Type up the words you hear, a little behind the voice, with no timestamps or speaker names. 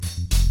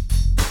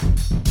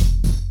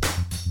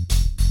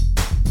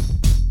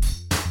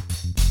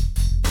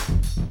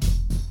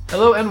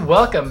Hello and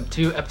welcome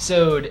to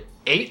episode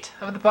 8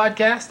 of the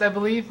podcast, I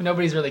believe.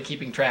 Nobody's really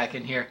keeping track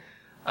in here.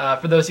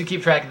 For those who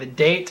keep track of the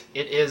date,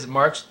 it is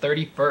March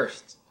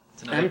 31st.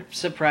 I'm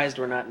surprised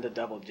we're not into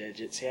double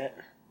digits yet.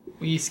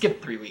 We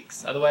skipped 3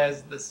 weeks.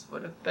 Otherwise, this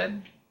would have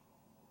been...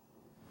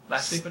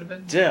 Last week would have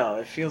been? Still,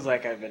 it feels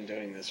like I've been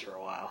doing this for a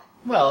while.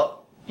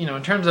 Well, you know,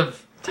 in terms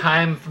of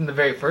time from the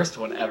very first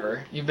one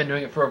ever, you've been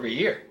doing it for over a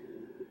year.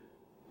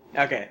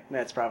 Okay,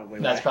 that's probably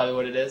why. That's probably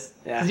what it is.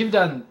 Yeah. Because you've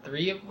done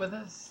 3 with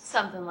us?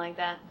 Something like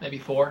that. Maybe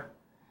 4?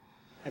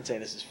 I'd say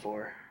this is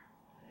 4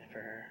 for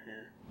her,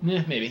 yeah.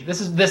 Yeah, maybe.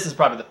 This is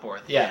probably the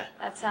 4th, yeah.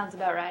 That sounds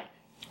about right.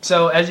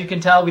 So, as you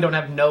can tell, we don't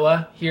have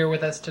Noah here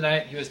with us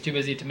tonight. He was too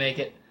busy to make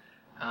it.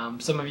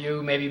 Some of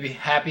you maybe be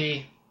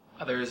happy,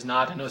 others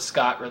not. I know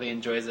Scott really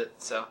enjoys it,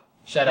 so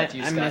shout out to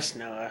you, Scott. I miss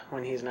Noah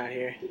when he's not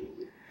here.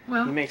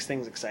 Well, he makes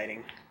things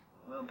exciting.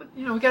 Well, but,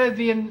 you know, we gotta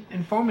be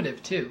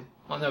informative, too.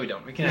 Well, no, we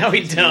don't. We No,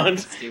 we don't.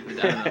 Stupid.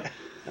 I don't know.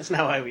 That's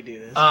not why we do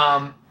this.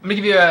 I'm going to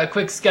give you a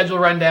quick schedule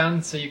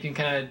rundown so you can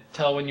kind of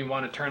tell when you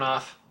want to turn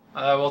off.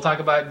 We'll talk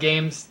about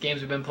games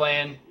we've been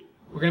playing.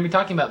 We're going to be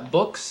talking about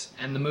books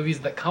and the movies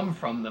that come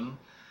from them.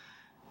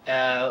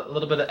 A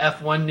little bit of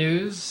F1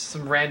 news,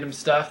 some random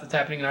stuff that's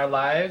happening in our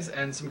lives,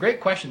 and some great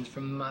questions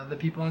from the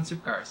people on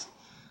Supercars.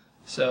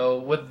 So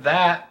with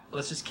that,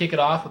 let's just kick it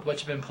off with what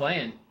you've been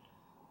playing.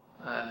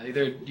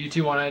 Either you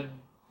two want to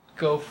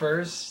go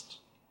first?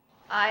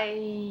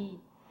 I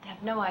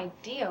have no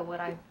idea what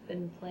I've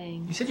been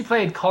playing. You said you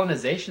played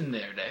Colonization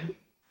the other day.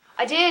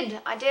 I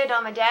did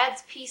on my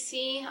dad's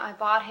PC. I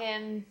bought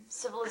him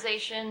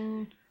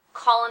Civilization,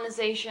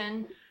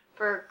 Colonization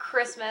for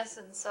Christmas,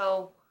 and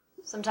so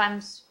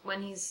sometimes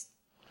when he's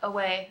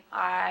away,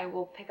 I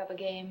will pick up a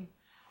game.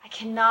 I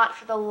cannot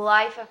for the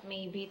life of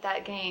me beat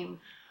that game.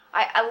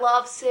 I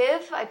love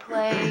Civ. I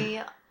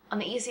play on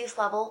the easiest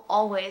level,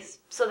 always,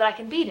 so that I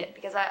can beat it,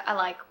 because I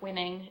like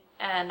winning,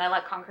 and I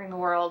like conquering the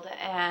world,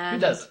 and... Who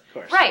doesn't? Of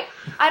course. Right.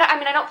 I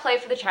mean, I don't play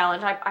for the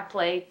challenge, I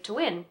play to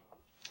win.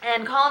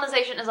 And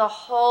Colonization is a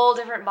whole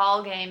different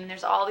ball game, and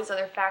there's all these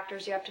other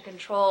factors you have to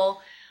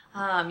control.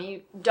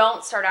 You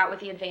don't start out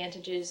with the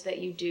advantages that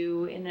you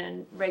do in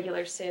a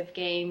regular Civ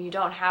game. You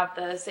don't have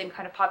the same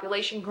kind of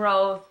population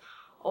growth,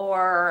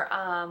 or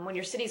when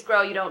your cities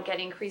grow, you don't get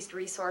increased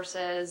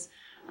resources.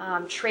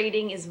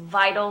 Trading is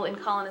vital in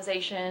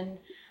Colonization,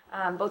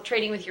 both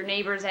trading with your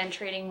neighbors and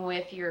trading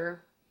with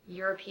your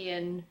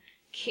European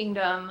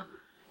kingdom.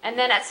 And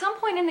then at some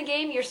point in the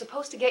game, you're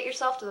supposed to get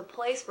yourself to the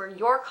place where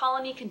your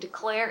colony can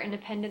declare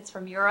independence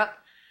from Europe.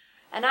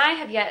 And I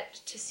have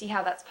yet to see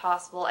how that's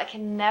possible. I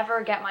can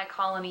never get my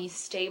colony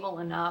stable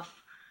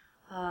enough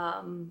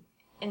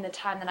in the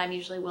time that I'm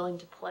usually willing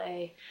to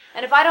play.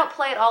 And if I don't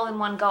play it all in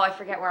one go, I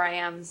forget where I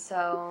am,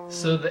 so...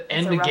 So the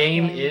end of the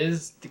game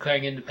is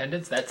declaring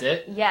independence? That's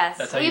it? Yes.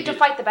 That's how you you have to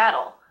fight the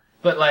battle.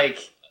 But,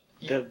 like,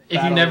 The if you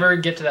battle- never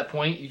get to that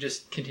point, you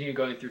just continue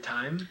going through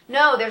time?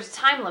 No, there's a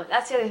time limit.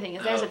 That's the other thing,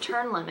 is there's a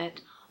turn limit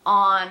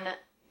on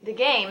the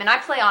game. And I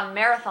play on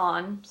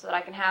marathon so that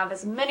I can have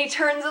as many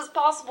turns as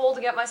possible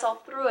to get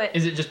myself through it.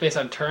 Is it just based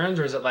on turns,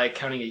 or is it like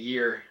counting a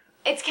year?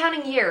 It's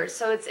counting years,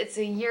 so it's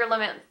a year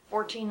limit,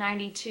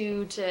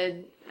 1492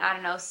 to, I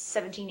don't know,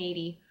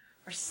 1780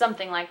 or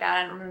something like that.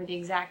 I don't remember the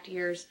exact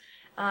years.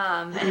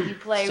 And if you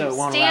play So it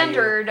won't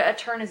standard, a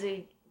turn is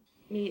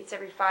maybe it's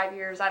every 5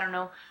 years, I don't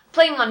know.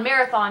 Playing on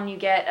marathon, you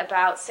get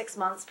about 6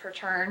 months per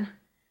turn.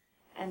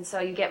 And so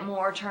you get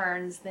more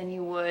turns than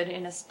you would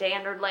in a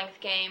standard length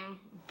game.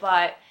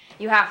 But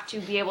you have to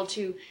be able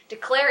to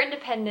declare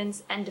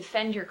independence and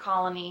defend your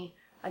colony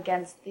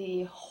against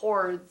the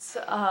hordes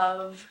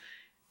of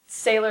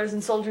sailors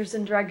and soldiers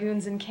and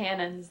dragoons and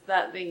cannons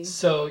that the...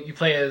 So you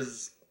play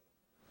as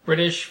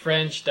British,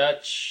 French,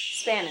 Dutch...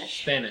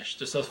 Spanish.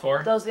 Just those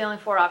 4? Those are the only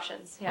 4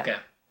 options, yeah. Okay.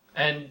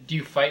 And do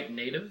you fight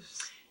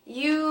natives?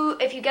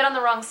 If you get on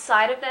the wrong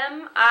side of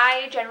them,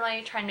 I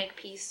generally try and make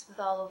peace with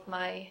all of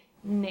my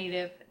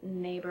native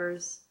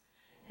neighbors,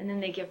 and then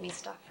they give me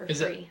stuff for free.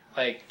 Is it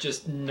like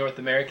just North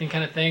American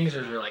kind of things,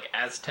 or is there like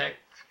Aztec?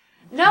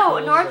 No,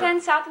 peoples, North or-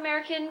 and South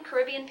American,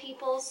 Caribbean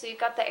peoples. So you've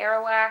got the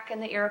Arawak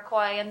and the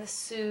Iroquois and the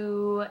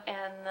Sioux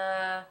and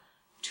the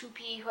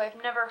Tupi, who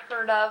I've never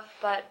heard of,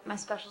 but my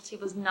specialty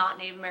was not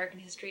Native American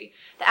history.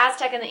 The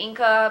Aztec and the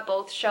Inca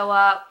both show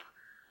up.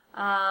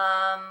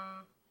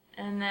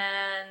 And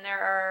then there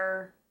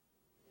are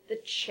the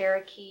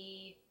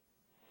Cherokee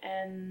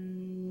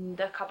and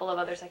a couple of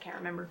others I can't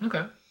remember.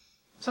 Okay.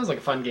 Sounds like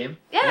a fun game.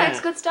 Yeah,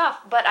 it's good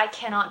stuff, but I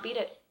cannot beat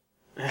it.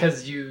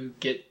 Because you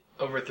get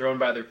overthrown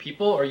by other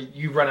people, or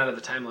you run out of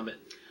the time limit?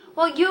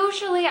 Well,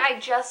 usually I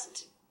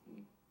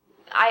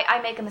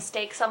make a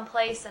mistake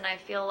someplace, and I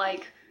feel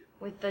like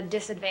with the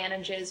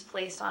disadvantages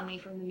placed on me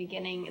from the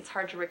beginning, it's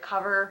hard to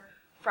recover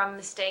from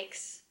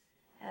mistakes.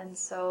 And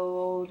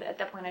so at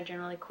that point I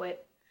generally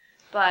quit.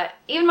 But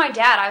even my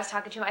dad, I was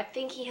talking to him, I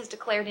think he has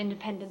declared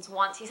independence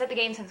once. He's had the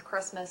game since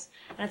Christmas,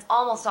 and it's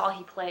almost all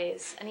he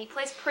plays. And he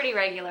plays pretty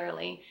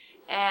regularly,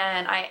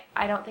 and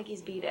I don't think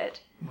he's beat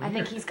it. Weird. I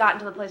think he's gotten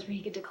to the place where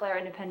he could declare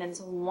independence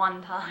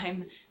one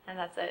time, and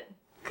that's it.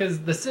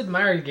 Because the Sid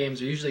Meier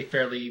games are usually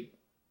fairly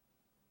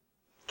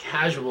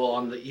casual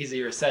on the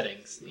easier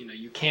settings. You know,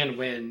 you can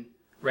win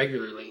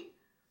regularly.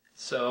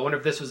 So I wonder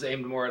if this was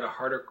aimed more at a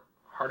harder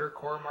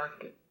core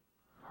market.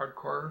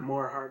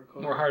 More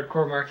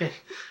hardcore market.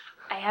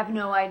 I have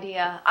no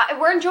idea.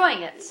 We're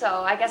enjoying it,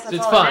 so I guess that's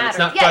It's all fun. that matters. It's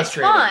not yeah,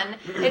 frustrating.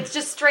 It's fun. It's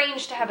just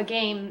strange to have a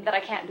game that I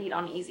can't beat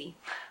on easy.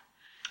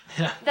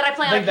 Yeah. That I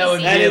play on think that PC. would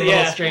be a little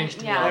Yeah. strange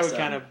to me. Yeah. That Also. would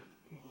kind of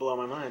blow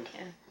my mind.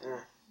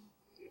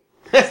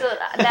 So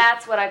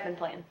that's what I've been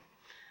playing.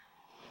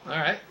 All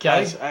right,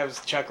 Kelly. I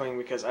was chuckling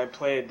because I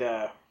played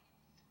the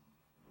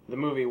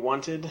movie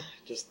Wanted.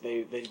 Just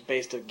they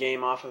based a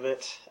game off of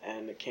it,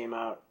 and it came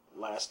out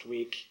last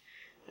week.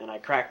 And I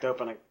cracked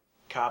open a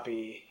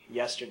copy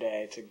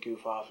yesterday to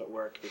goof off at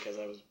work because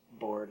I was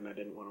bored and I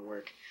didn't want to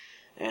work.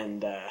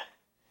 And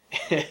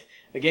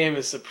the game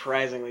is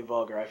surprisingly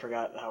vulgar. I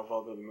forgot how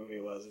vulgar the movie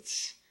was.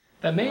 It's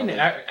That main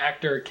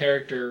actor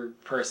character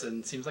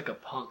person seems like a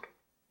punk.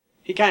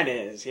 He kind of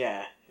is,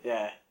 yeah.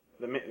 The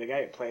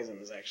guy who plays him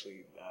is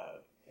actually,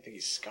 I think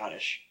he's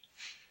Scottish,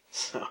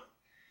 so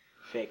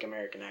fake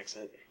American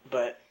accent.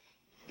 But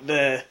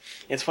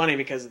it's funny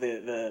because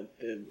the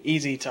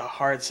easy to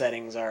hard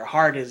settings are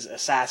hard is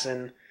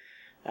assassin.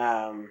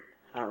 I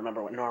don't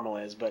remember what normal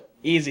is, but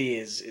easy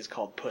is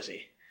called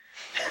pussy.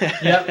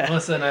 Yep,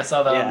 listen, I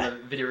saw that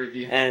on the video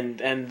review.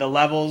 And the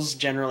levels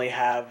generally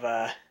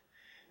have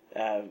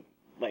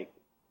like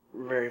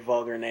very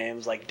vulgar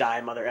names like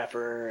Die Mother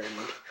Effer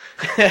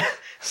and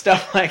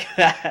stuff like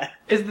that.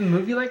 Is the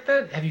movie like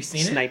that? Have you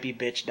seen it? Snipey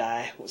bitch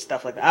die,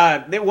 stuff like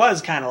that. It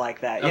was kind of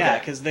like that, yeah,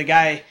 because the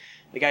guy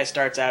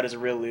starts out as a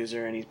real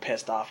loser and he's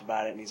pissed off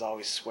about it and he's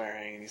always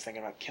swearing and he's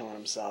thinking about killing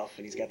himself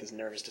and he's got this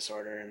nervous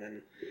disorder and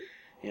then,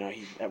 you know,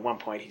 he at one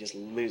point he just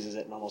loses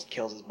it and almost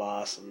kills his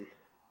boss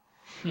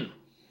and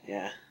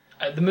yeah.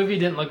 The movie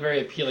didn't look very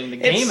appealing. The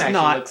game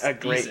looks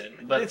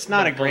decent, but it's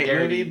not a great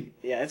vulgarity... movie.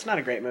 Yeah, it's not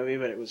a great movie,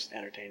 but it was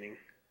entertaining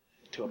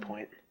to a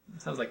point.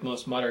 Sounds like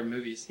most modern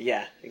movies.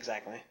 Yeah,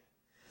 exactly.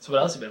 So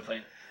what else have you been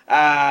playing?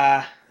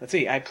 Let's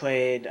see. I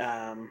played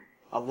a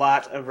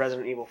lot of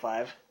Resident Evil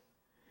 5.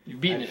 You've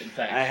beaten it, in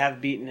fact. I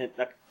have beaten it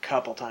a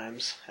couple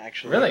times,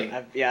 actually. Really?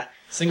 Yeah.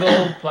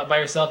 Single by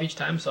yourself each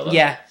time, solo?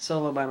 Yeah,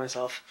 solo by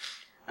myself.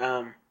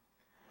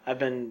 I've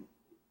been,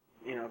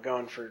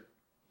 going for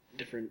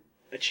different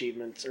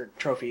achievements or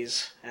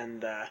trophies,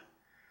 and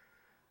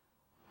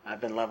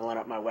I've been leveling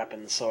up my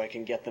weapons so I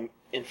can get them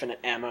infinite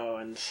ammo,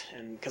 and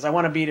because I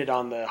want to beat it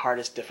on the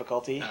hardest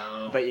difficulty,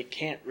 but you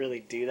can't really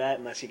do that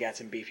unless you got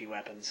some beefy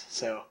weapons.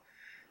 So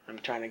I'm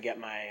trying to get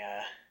my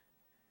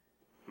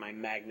my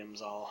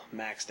magnums all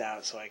maxed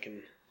out so I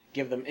can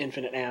give them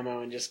infinite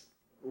ammo and just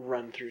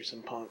run through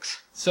some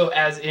punks. So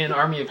as in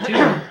Army of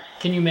Two,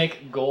 can you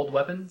make gold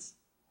weapons?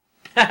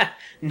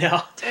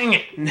 No. Dang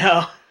it.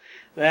 No.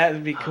 That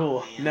would be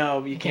cool.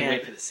 No, you Can't can't.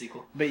 wait for the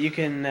sequel. But you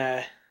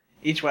can.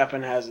 Each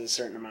weapon has a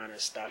certain amount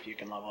of stuff you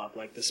can level up,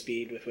 like the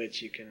speed with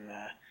which you can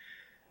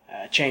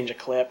change a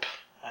clip,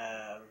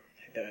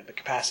 the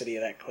capacity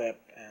of that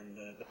clip, and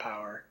the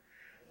power.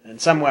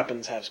 And some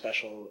weapons have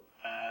special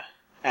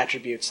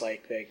attributes,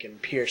 like they can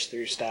pierce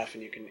through stuff,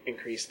 and you can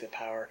increase the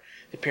power,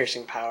 the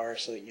piercing power,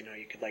 so that you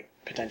could like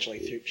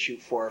potentially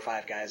shoot 4 or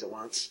 5 guys at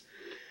once.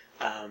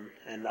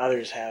 And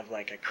others have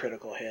like a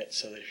critical hit,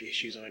 so that if you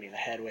shoot somebody in the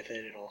head with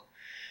it, it'll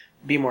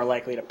be more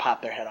likely to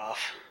pop their head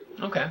off.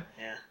 Okay.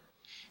 Yeah.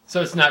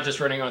 So it's not just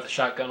running around with a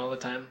shotgun all the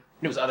time?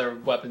 There's other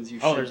weapons you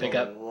should pick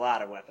up? There's a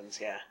lot of weapons,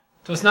 yeah.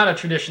 So it's not a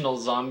traditional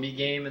zombie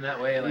game in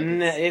that way?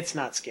 It's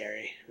not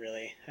scary,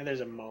 really. And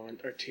there's a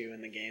moment or two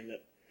in the game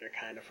that are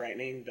kind of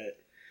frightening, but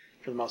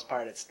for the most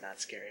part, it's not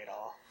scary at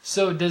all.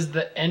 So does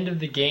the end of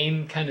the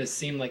game kind of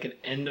seem like an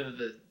end of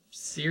the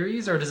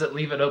series, or does it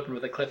leave it open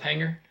with a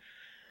cliffhanger?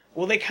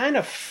 Well, they kind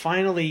of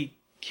finally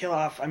kill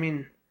off... I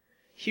mean,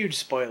 huge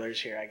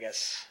spoilers here, I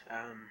guess.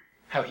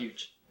 How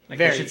huge? Like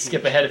Very we should huge.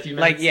 skip ahead a few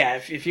minutes? Like, yeah,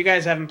 if you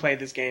guys haven't played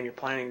this game, you're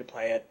planning to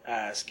play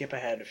it, skip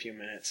ahead a few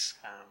minutes,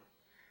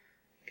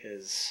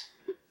 because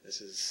this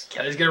is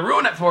Kelly's gonna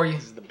ruin it for you.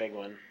 the big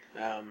one.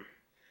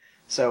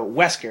 So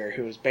Wesker,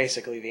 who is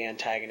basically the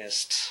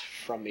antagonist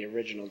from the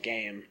original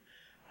game,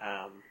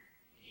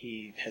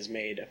 he has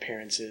made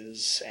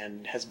appearances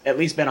and has at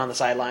least been on the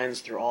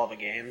sidelines through all the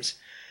games.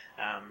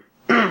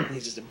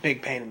 He's just a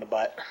big pain in the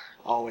butt,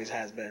 always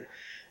has been,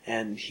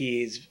 and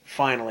he's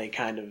finally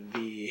kind of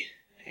the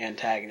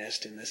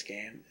antagonist in this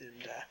game,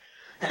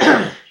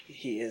 and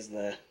he is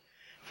the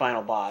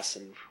final boss,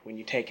 and when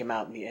you take him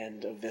out in the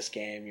end of this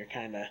game, you're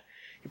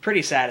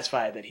pretty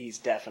satisfied that he's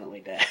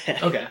definitely dead.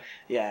 Okay.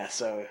 Yeah,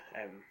 so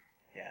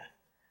yeah.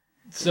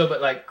 So,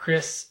 but like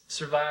Chris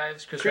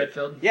survives, Chris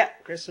Redfield? Yeah,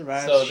 Chris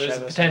survives. So there's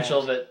a Sheva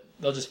potential survives. that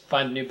they'll just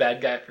find a new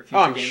bad guy for future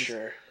Oh, I'm games?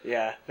 sure.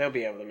 Yeah, they'll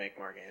be able to make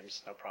more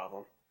games, no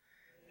problem.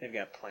 They've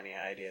got plenty of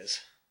ideas.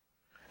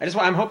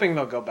 I'm hoping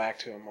they'll go back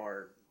to a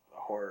more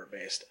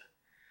horror-based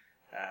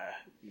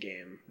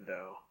game,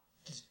 though,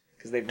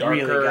 because they've Darker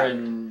really got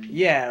and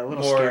a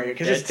little more scarier.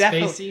 Because it's Dead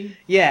definitely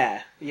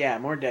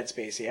Spacey? more Dead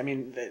Spacey. I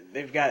mean,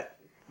 they've got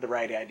the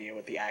right idea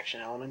with the action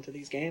element of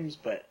these games,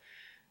 but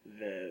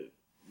the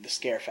the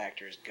scare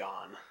factor is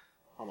gone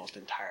almost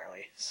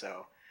entirely.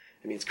 So,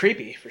 I mean, it's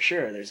creepy for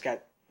sure. There's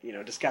got,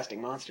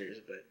 disgusting monsters,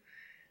 but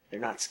they're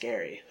not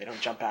scary. They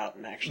don't jump out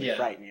and actually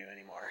frighten you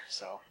anymore.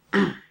 So,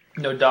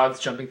 no dogs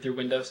jumping through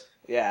windows.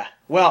 Yeah.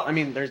 Well, I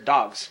mean, there's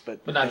dogs,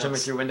 but not jumping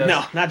through windows.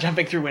 No, not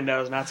jumping through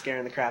windows, not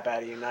scaring the crap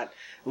out of you, not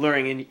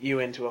luring you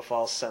into a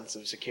false sense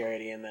of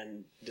security and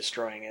then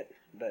destroying it.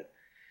 But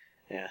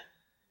yeah.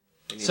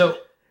 So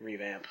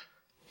revamp.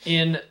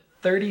 In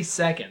 30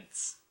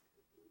 seconds,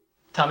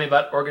 tell me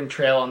about Oregon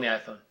Trail on the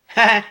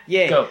iPhone.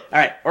 Yay. Go. All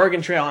right,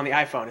 Oregon Trail on the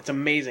iPhone. It's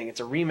amazing. It's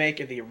a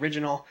remake of the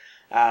original.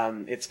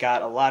 It's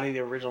got a lot of the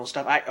original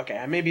stuff.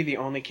 I may be the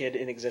only kid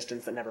in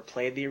existence that never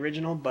played the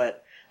original,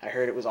 but I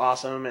heard it was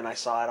awesome, and I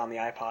saw it on the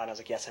iPod. I was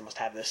like, yes, I must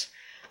have this.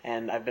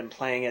 And I've been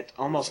playing it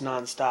almost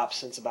nonstop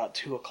since about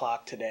 2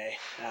 o'clock today.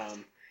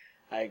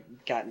 I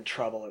got in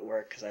trouble at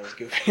work because I was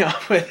goofing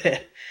off with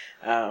it.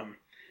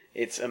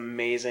 It's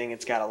amazing.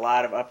 It's got a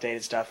lot of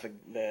updated stuff.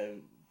 The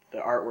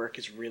artwork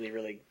is really,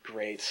 really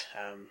great.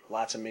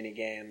 Lots of mini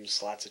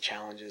games, lots of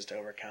challenges to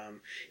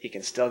overcome. You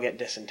can still get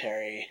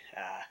dysentery.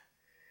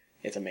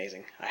 It's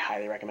amazing. I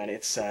highly recommend it.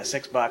 It's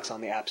 $6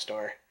 on the App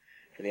Store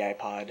for the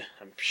iPod.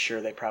 I'm sure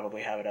they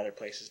probably have it other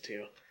places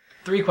too.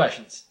 3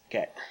 questions.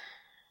 Okay.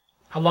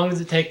 How long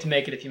does it take to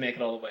make it if you make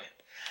it all the way?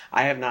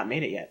 I have not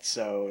made it yet,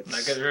 so it's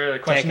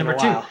question number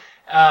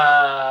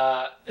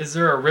 2. Is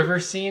there a river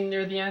scene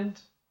near the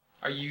end?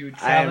 Are you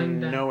traveling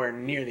I'm down? nowhere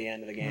near the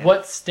end of the game.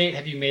 What state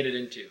have you made it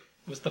into?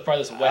 What's the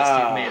farthest west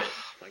you've made it?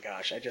 Oh my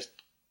gosh, I just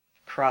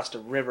crossed a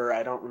river.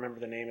 I don't remember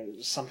the name. It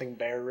was something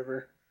Bear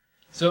River.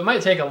 So it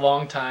might take a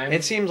long time.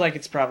 It seems like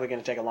it's probably going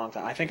to take a long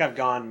time. I think I've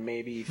gone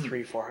maybe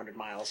 300-400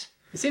 miles.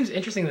 It seems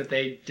interesting that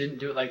they didn't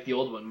do it like the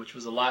old one, which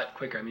was a lot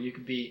quicker. I mean, you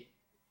could beat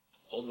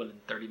old one in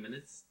 30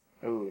 minutes.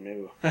 Oh,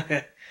 no.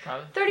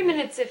 Probably. 30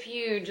 minutes if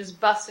you just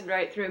busted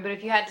right through, but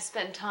if you had to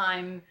spend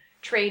time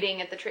trading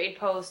at the trade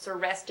posts or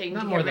resting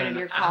Not to more get than rid of an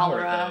your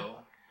hour, cholera.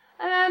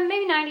 though.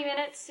 Maybe 90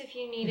 minutes if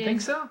you needed. You think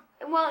so?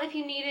 Well, if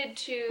you needed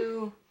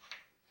to...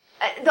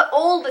 the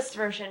oldest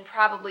version,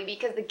 probably,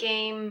 because the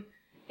game...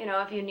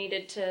 if you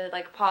needed to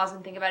pause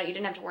and think about it, you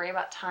didn't have to worry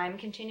about time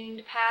continuing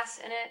to pass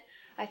in it.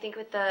 I think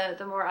with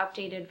the more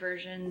updated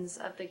versions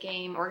of the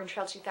game, Oregon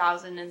Trail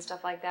 2000 and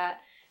stuff like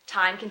that,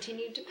 time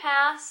continued to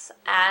pass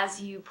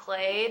as you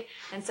played.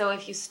 And so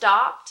if you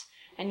stopped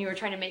and you were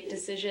trying to make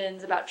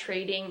decisions about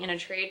trading in a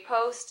trade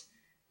post,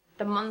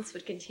 the months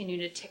would continue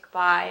to tick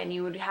by, and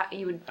you would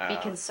be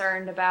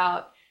concerned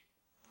about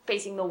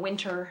facing the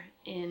winter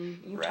in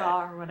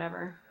Utah or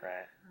whatever.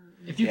 Right.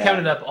 If you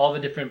counted up all the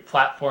different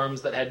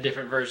platforms that had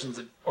different versions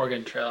of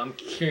Oregon Trail, I'm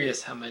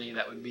curious how many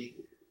that would be.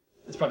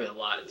 It's probably a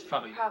lot. It's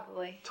probably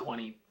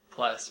 20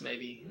 plus,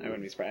 maybe. I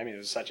wouldn't be surprised. I mean, it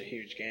was such a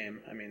huge game.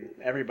 I mean,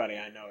 everybody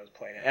I know has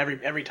played it.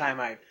 Every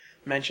time I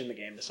mention the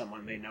game to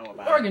someone, they know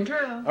about Oregon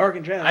Trail.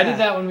 Oregon Trail. I did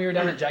that when we were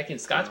down at Jackie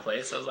and Scott's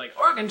place. I was like,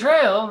 Oregon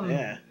Trail. And,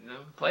 yeah.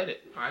 Played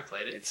it. Or I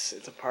played it.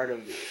 It's a part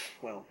of,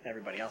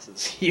 everybody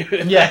else's youth.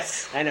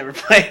 Yes. I never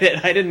played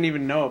it. I didn't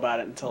even know about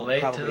it until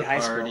Late probably to the high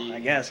party. school. I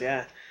guess,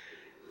 yeah.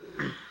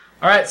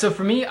 All right, so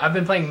for me, I've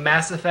been playing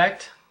Mass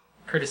Effect,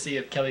 courtesy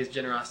of Kelly's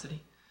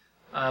generosity.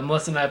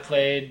 Melissa and I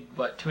played,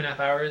 2.5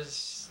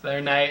 hours the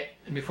other night,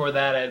 and before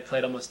that I had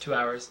played almost 2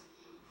 hours.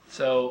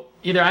 So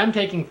either I'm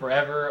taking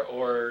forever,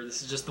 or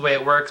this is just the way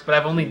it works, but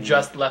I've only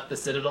just left the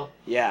Citadel.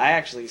 Yeah, I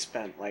actually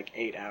spent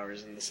 8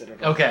 hours in the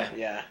Citadel. Okay.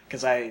 Yeah,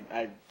 because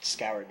I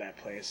scoured that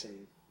place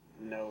and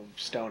no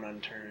stone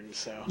unturned,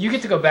 so... You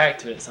get to go back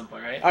to it at some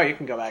point, right? Oh, you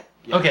can go back.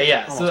 Okay,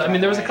 yeah. So, right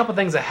there was a away. couple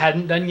things I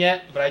hadn't done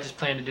yet, but I just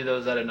plan to do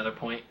those at another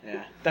point.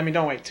 Yeah. I mean,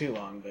 don't wait too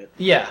long, but...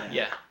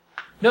 Yeah.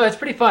 No, it's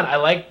pretty fun. I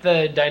like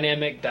the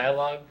dynamic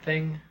dialogue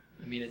thing.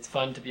 I mean, it's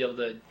fun to be able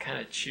to kind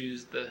of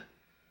choose the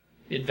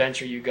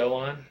adventure you go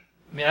on.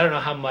 I mean, I don't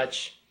know how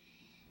much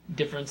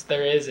difference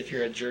there is if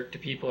you're a jerk to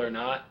people or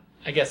not.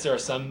 I guess there are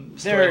some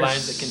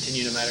storylines that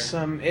continue to matter.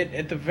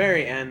 At the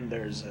very end,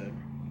 there's a...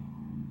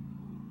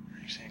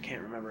 Actually, I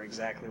can't remember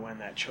exactly when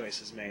that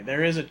choice is made.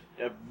 There is a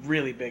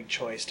really big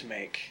choice to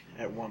make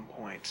at one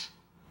point.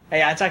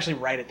 Yeah, it's actually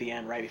right at the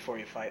end, right before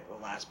you fight the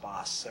last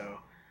boss, so...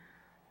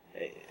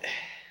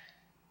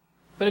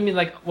 But I mean,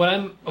 what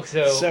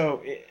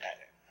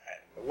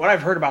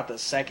I've heard about the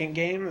second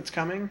game that's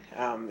coming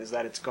is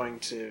that it's going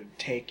to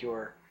take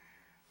your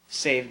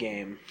save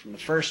game from the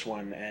first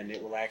one, and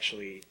it will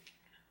actually,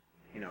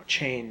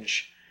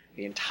 change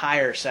the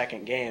entire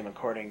second game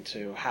according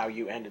to how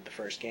you ended the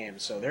first game.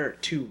 So there are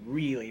 2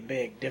 really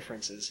big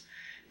differences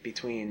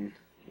between,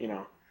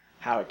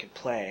 how it could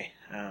play.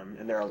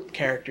 And there are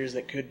characters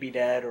that could be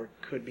dead or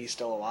could be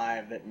still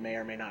alive that may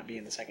or may not be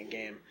in the second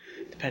game,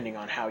 depending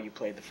on how you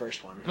played the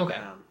first one. Okay.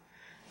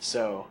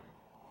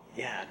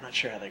 Yeah, I'm not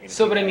sure how they're going to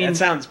So, do but that. I mean... It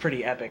sounds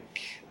pretty epic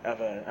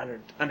of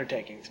an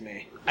undertaking to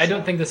me. I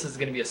don't think this is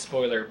going to be a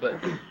spoiler, but,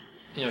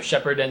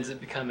 Shepard ends up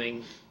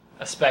becoming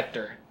a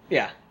Spectre.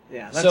 Yeah,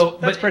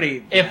 that's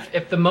pretty...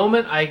 If the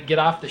moment I get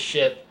off the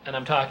ship and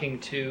I'm talking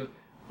to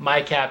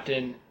my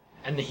captain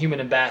and the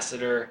human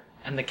ambassador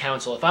and the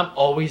council, if I'm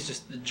always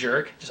just the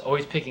jerk, just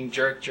always picking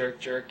jerk,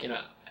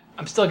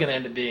 I'm still going to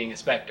end up being a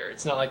Spectre.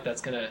 It's not like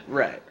that's going to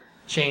Right.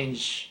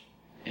 change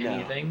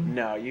anything.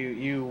 No,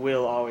 you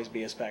will always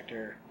be a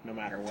Spectre no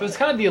matter what. So it's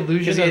kind of the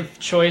illusion of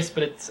choice,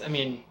 but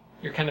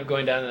you're kind of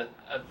going down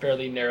a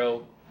fairly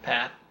narrow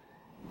path.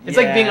 It's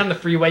like being on the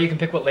freeway. You can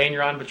pick what lane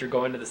you're on, but you're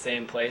going to the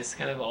same place,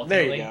 kind of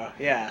ultimately. There you go.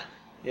 Yeah.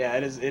 Yeah,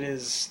 it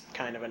is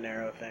kind of a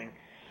narrow thing.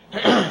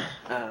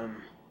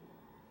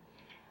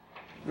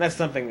 That's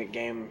something that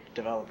game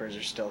developers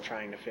are still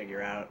trying to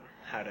figure out,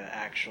 how to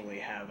actually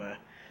have a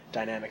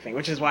dynamic thing,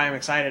 which is why I'm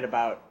excited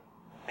about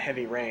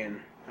Heavy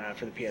Rain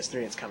for the PS3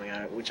 it's coming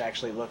out, which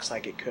actually looks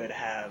like it could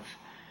have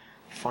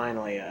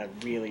finally a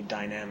really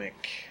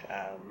dynamic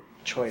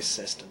choice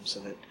system, so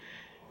that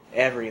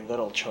every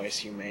little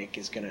choice you make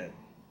is going to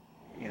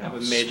have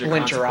a major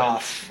splinter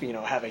off,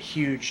 have a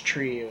huge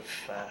tree of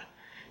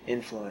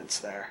influence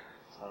there.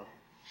 So,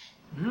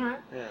 all right.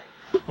 Yeah.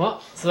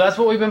 Well, so that's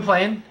what we've been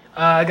playing.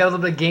 I got a little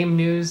bit of game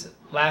news.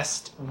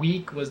 Last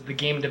week was the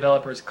Game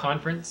Developers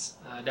Conference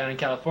down in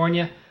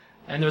California,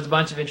 and there was a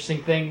bunch of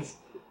interesting things.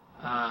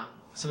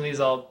 Some of these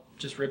I'll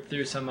just rip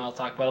through, some I'll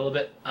talk about a little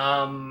bit.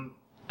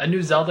 A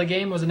new Zelda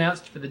game was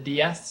announced for the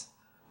DS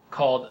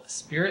called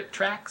Spirit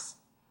Tracks.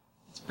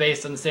 It's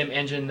based on the same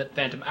engine that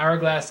Phantom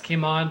Hourglass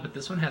came on, but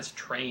this one has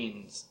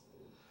trains.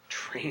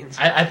 Trains?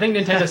 I think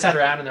Nintendo sat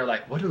around and they're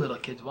like, what do little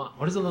kids want?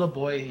 What does a little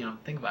boy,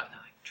 think about? And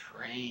they're like,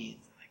 trains.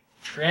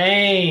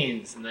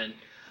 Trains! And then...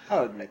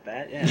 I'll admit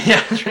that, yeah.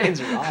 Yeah.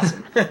 Trains are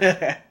awesome.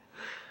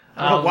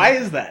 Why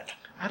is that?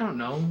 I don't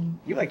know.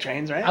 You like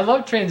trains, right? I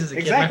loved trains as a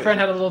kid. Exactly. My friend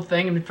had a little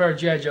thing and we'd put our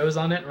G.I. Joes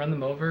on it and run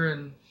them over,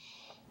 and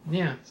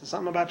yeah. So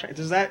something about trains.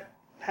 Does that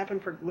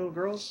happen for little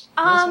girls?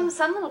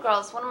 Some little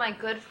girls. One of my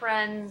good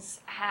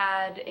friends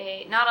had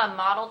not a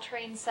model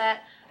train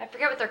set. I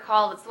forget what they're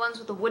called. It's the ones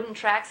with the wooden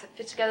tracks that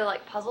fit together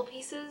like puzzle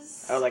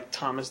pieces. Oh, like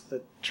Thomas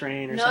the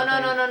Train or no,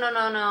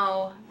 something?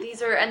 No.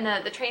 These are, and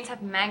the trains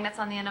have magnets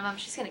on the end of them.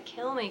 She's gonna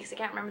kill me because I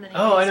can't remember the name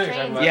Oh, of I know these what you're trains.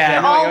 talking about. Yeah, They're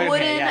I know all what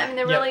wooden. you're I mean,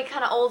 they're really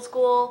kind of old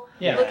school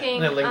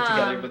looking. They link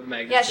together with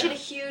magnets. Yeah, she had a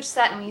huge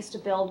set, and we used to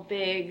build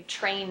big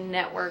train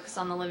networks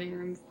on the living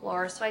room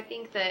floor. So I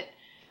think that,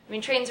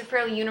 trains are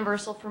fairly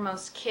universal for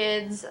most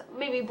kids.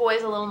 Maybe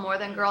boys a little more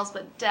than girls,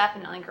 but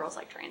definitely girls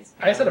like trains.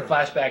 I just had a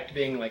flashback to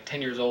being like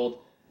 10 years old.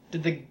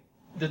 Did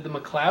the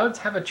McLeods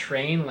have a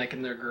train like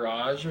in their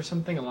garage or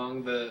something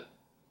along the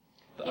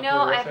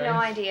I have no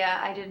idea.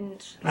 I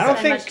didn't I don't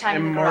spend much think time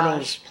in the Immortals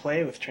garage.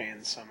 play with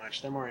trains so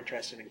much. They're more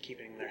interested in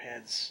keeping their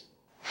heads.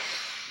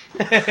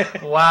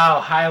 Wow,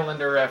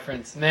 Highlander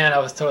reference. Man, I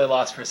was totally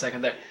lost for a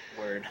second there.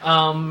 Word.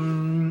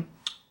 Hideo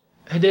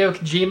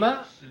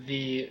Kojima,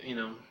 the,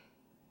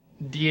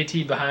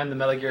 deity behind the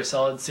Metal Gear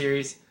Solid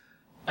series,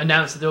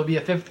 announced that there will be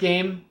a fifth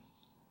game.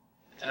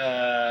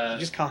 Did you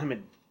just call him a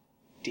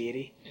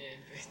deity?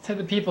 To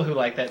the people who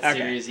like that Okay.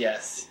 series,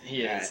 yes,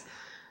 he is.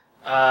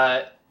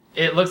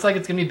 It looks like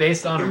it's going to be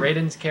based on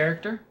Raiden's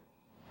character,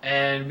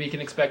 and we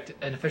can expect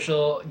an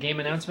official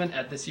game announcement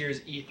at this year's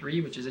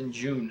E3, which is in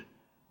June.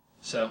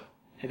 So,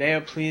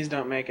 Hideo, please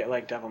don't make it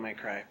like Devil May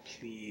Cry.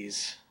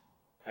 Please.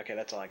 Okay,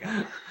 that's all I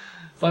got.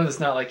 as long as it's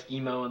not like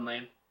emo and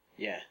lame.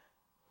 Yeah.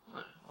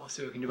 We'll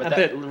see what we can do about Not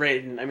that. that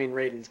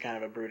Raiden's kind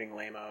of a brooding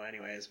lame-o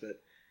anyways, but,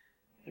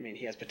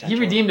 he has potential.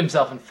 He redeemed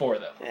himself in 4,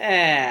 though.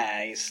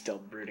 He's still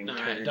brooding. All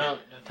turd. right, don't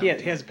tell He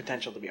me. has the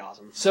potential to be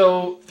awesome.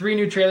 So, 3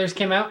 new trailers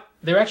came out.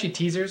 They were actually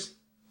teasers,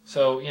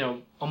 so,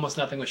 almost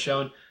nothing was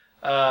shown.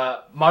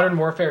 Modern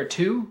Warfare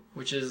 2,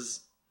 which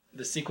is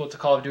the sequel to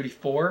Call of Duty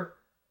 4,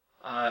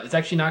 is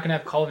actually not going to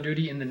have Call of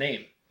Duty in the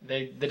name.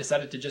 They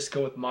decided to just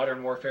go with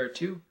Modern Warfare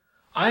 2.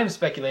 I am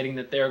speculating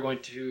that they are going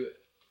to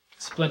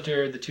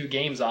splinter the 2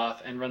 games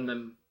off and run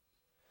them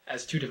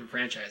as 2 different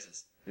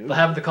franchises. Ooh. They'll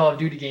have the Call of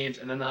Duty games,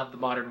 and then they'll have the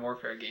Modern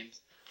Warfare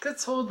games. Because it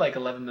sold like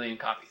 11 million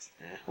copies.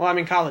 Yeah.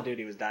 Well, Call of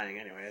Duty was dying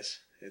anyways.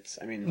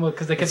 Well,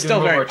 because they kept it's doing still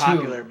World very War II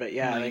popular, but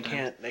yeah, a they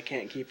million times.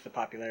 can't keep the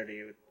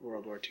popularity with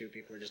World War II.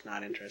 People are just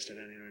not interested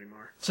in it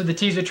anymore. So the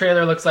teaser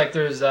trailer looks like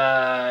there's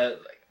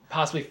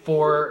possibly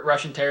 4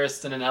 Russian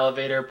terrorists in an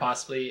elevator,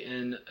 possibly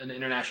in an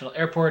international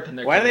airport, and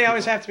they're Why do killing they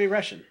always people. have to be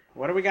Russian?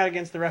 What do we got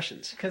against the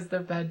Russians? Because they're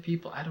bad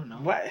people. I don't know.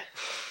 What?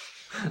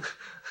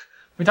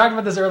 We talked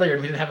about this earlier,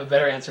 and we didn't have a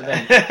better answer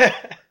then.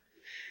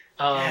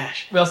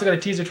 Gosh. We also got a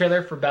teaser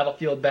trailer for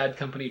Battlefield Bad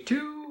Company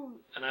 2,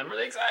 and I'm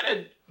really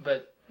excited,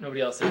 but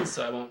nobody else is,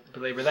 so I won't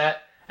belabor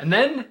that. And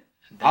then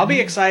I'll be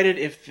excited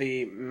if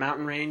the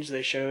mountain range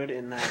they showed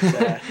in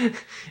that.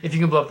 if you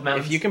can blow up the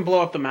mountains, If you can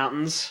blow up the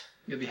mountains,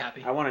 you'll be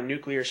happy. I want a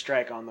nuclear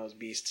strike on those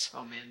beasts.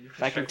 Oh man,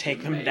 If I can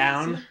take them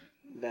down,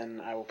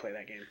 then I will play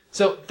that game.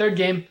 So, third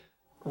game,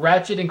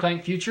 Ratchet and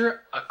Clank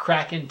Future, A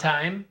Crack in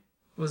Time,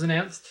 was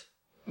announced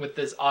with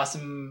this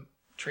awesome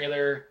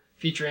trailer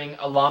featuring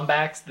a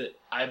Lombax that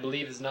I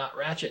believe is not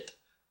Ratchet.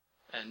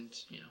 And,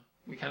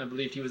 we kind of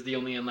believed he was the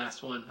only and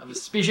last one of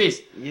his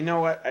species. You know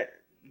what? I'm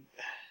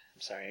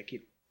sorry, I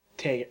keep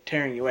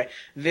tearing you away.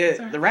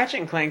 The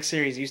Ratchet and Clank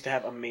series used to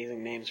have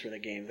amazing names for the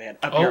games. They had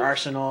Up Your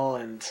Arsenal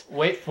and...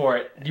 Wait for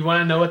it. Do you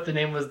want to know what the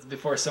name was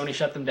before Sony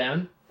shut them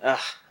down? Ugh,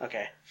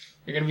 okay.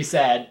 You're going to be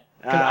sad,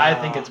 because I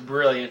think it's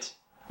brilliant.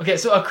 Okay,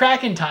 so A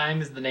Crack in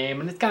Time is the name,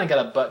 and it's kind of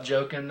got a butt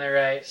joke in there,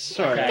 right?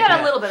 Sort of. Okay. Got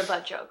a little bit of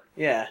butt joke.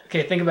 Yeah.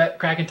 Okay, think about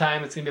Crack in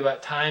Time. It's going to be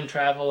about time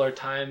travel or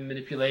time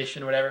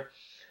manipulation or whatever.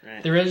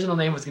 Right. The original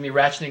name was going to be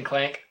Ratchet and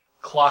Clank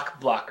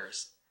Clock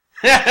Blockers.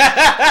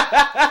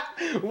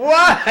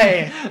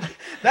 Why?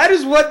 That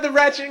is what the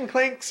Ratchet and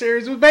Clank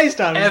series was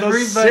based on.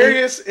 Those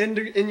serious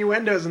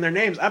innuendos in their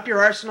names. Up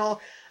Your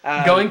Arsenal.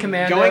 Going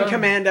Commando. Going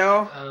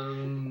Commando.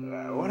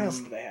 What else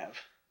do they have?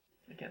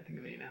 I can't think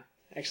of any now.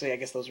 Actually, I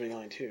guess those were the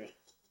only two.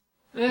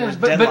 Yeah,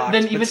 but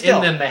then even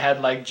in them they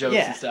had like jokes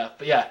and stuff.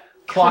 But yeah,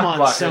 Clock Come on,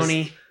 Blockers.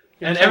 Sony.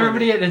 And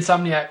everybody at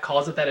Insomniac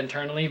calls it that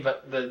internally,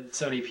 but the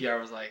Sony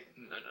PR was like,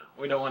 no,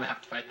 we don't want to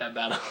have to fight that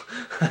battle.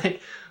 Like,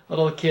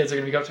 little kids are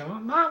going to be going to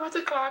them, Mom, what's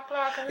a clock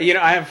blocker? You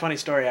know, I have a funny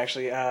story,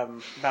 actually.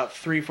 About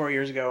 3-4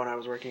 years ago when I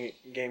was working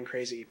at Game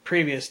Crazy,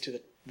 previous to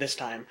this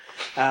time,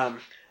 I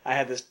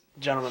had this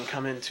gentleman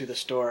come into the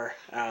store,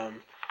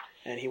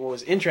 and he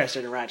was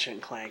interested in Ratchet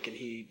and Clank, and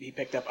he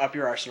picked up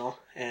Your Arsenal,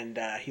 and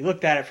he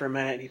looked at it for a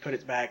minute, and he put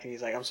it back, and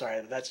he's like, I'm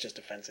sorry, that's just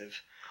offensive.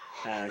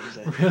 He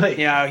said, really?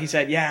 You know, he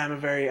said, yeah, I'm a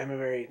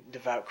very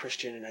devout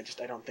Christian, and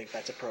I don't think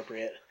that's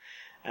appropriate.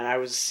 And I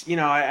was, you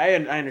know, I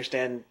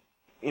understand,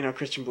 you know,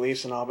 Christian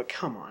beliefs and all, but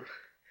come on.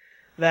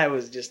 That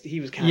was just,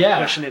 he was kind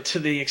of pushing it to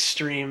the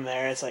extreme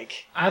there. It's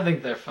like... I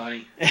think they're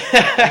funny. You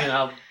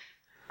know,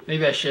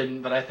 maybe I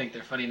shouldn't, but I think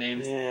they're funny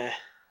names. Yeah.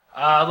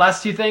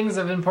 Last two things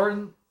of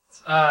importance.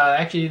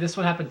 Actually, this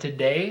one happened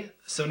today.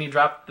 Sony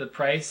dropped the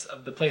price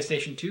of the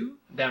PlayStation 2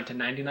 down to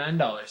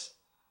 $99.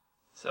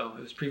 So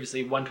it was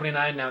previously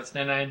 $129, now it's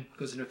 $99.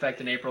 Goes into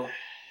effect in April.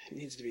 It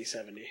needs to be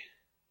 $70.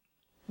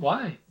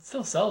 Why? It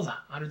still sells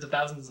hundreds of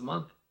thousands a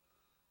month.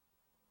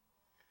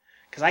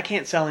 Because I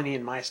can't sell any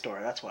in my store,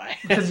 that's why.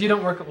 Because you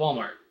don't work at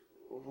Walmart.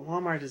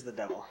 Walmart is the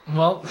devil.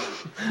 Well,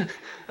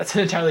 that's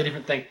an entirely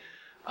different thing.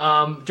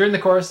 During the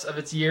course of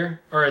its year,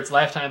 or its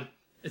lifetime,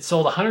 it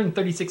sold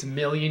 136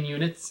 million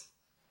units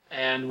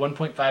and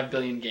 1.5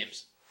 billion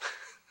games.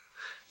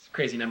 It's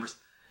crazy numbers.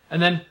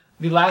 And then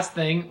the last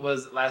thing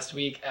was last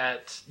week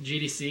at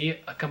GDC,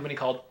 a company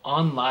called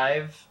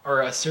OnLive,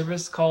 or a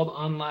service called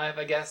OnLive,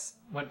 I guess,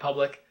 went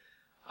public.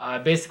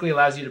 Basically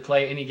allows you to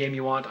play any game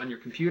you want on your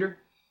computer.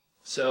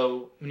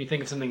 So when you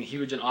think of something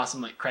huge and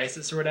awesome like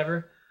Crysis or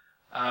whatever,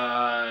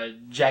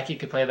 Jackie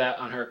could play that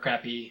on her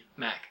crappy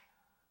Mac.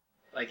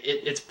 Like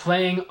it's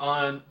playing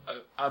on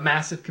a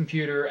massive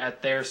computer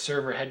at their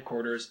server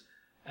headquarters,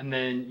 and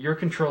then you're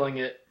controlling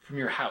it from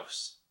your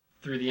house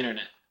through the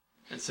internet.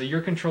 And so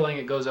you're controlling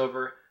it, goes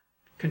over,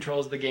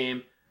 controls the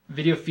game.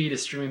 Video feed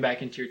is streaming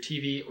back into your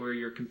TV or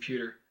your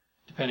computer,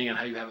 depending on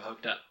how you have it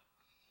hooked up.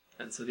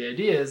 And so the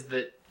idea is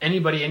that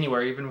anybody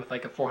anywhere, even with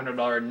like a $400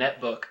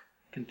 netbook,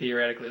 can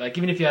theoretically, like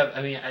even if you have,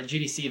 I mean, at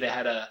GDC they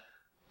had a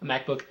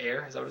MacBook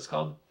Air, is that what it's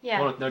called? Yeah.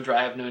 One with no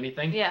drive, no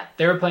anything. Yeah.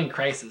 They were playing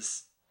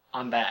Crysis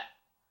on that.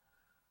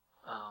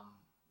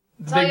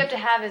 So all you have to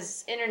have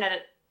is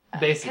internet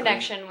basically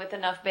connection with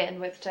enough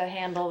bandwidth to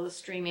handle the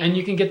streaming. And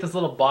you can get this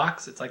little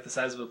box. It's like the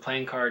size of a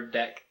playing card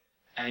deck,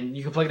 and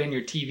you can plug it in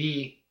your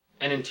TV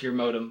and into your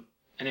modem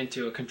and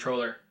into a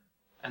controller,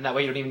 and that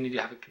way you don't even need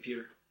to have a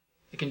computer.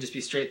 It can just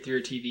be straight through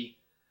your TV.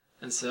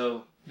 And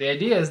so the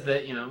idea is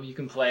that, you know, you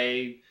can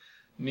play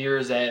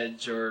Mirror's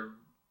Edge or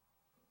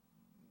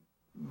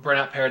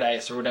Burnout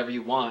Paradise or whatever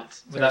you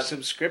want. Is there a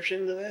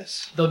subscription to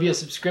this? There'll be a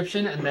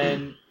subscription and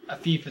then a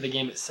fee for the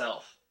game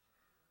itself.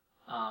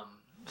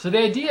 So the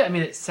idea, I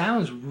mean, it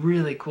sounds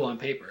really cool on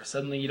paper.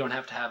 Suddenly you don't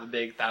have to have a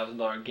big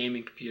 $1,000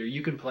 gaming computer.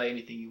 You can play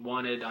anything you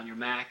wanted on your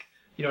Mac.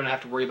 You don't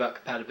have to worry about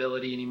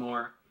compatibility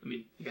anymore. I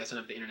mean, you guys don't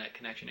have the internet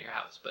connection at your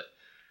house, but...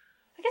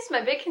 I guess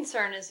my big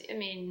concern is, I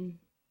mean,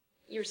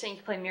 you were saying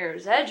you play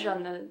Mirror's Edge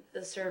on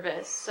the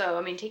service, so,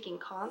 I mean, taking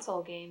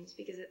console games,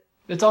 because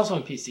It's also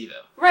on PC,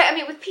 though. Right, I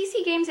mean, with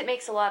PC games it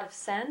makes a lot of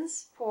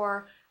sense.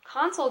 For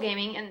console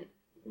gaming, and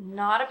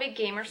not a big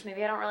gamer, so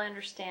maybe I don't really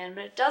understand,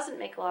 but it doesn't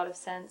make a lot of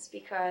sense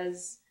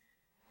because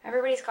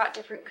everybody's got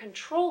different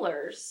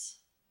controllers.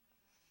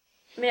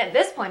 I mean, at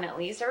this point at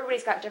least,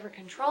 everybody's got different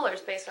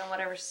controllers based on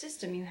whatever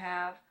system you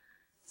have.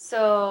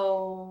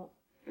 So,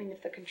 I mean,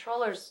 if the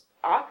controllers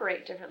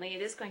operate differently,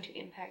 it is going to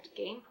impact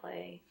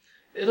gameplay.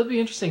 It'll be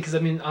interesting because, I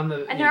mean, on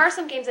the... And there are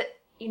some games that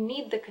you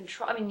need the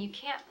control. I mean, you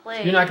can't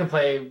play... You're not going to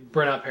play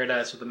Burnout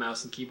Paradise with a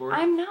mouse and keyboard?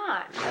 I'm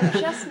not. I'm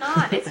just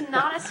not. It's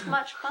not as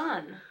much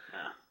fun.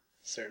 No,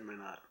 certainly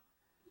not.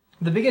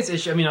 The biggest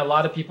issue, I mean, a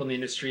lot of people in the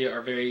industry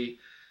are very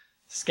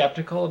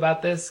skeptical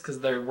about this because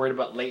they're worried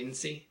about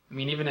latency. I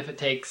mean, even if it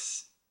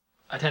takes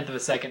a tenth of a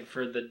second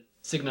for the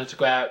signal to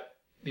go out,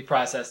 be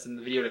processed, and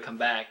the video to come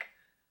back,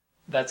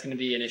 that's going to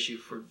be an issue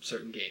for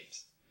certain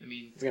games. I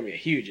mean... It's going to be a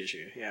huge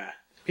issue, yeah.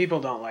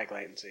 People don't like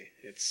latency.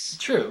 It's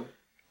true.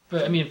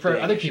 But, I mean, for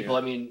other people,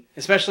 I mean...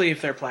 Especially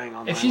if they're playing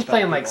online. If she's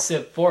playing, like,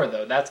 Civ 4,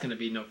 though, that's going to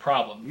be no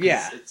problem.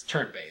 Yeah. It's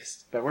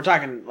turn-based. But we're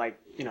talking, like,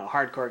 you know,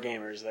 hardcore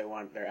gamers. They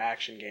want their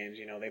action games.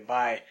 You know, they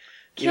buy...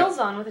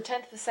 Killzone with a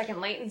tenth of a second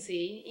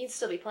latency, you'd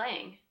still be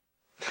playing.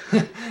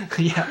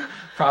 Yeah,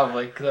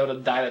 probably. Because I would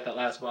have died at that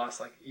last boss,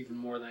 like, even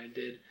more than I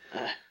did.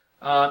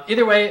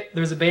 Either way,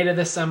 there's a beta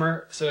this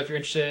summer, so if you're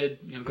interested,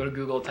 go to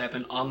Google, type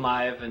in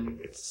OnLive, and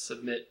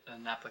submit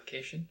an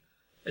application.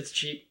 It's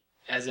cheap,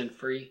 as in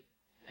free,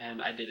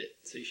 and I did it,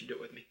 so you should do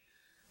it with me.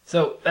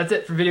 So that's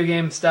it for video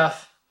game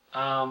stuff.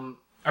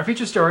 Our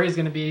feature story is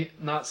going to be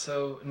not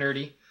so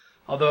nerdy,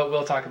 although it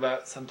will talk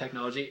about some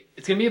technology.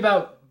 It's going to be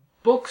about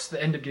books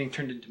that end up getting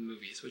turned into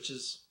movies, which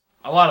is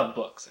a lot of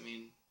books. I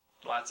mean,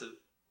 lots of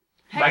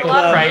Michael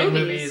Crichton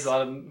movies. A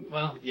lot of,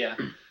 well, yeah.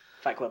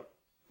 Fight Club.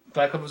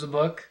 Fight Club was a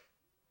book.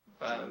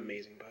 An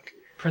amazing book.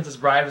 Princess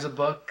Bride was a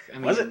book. I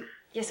mean, was it?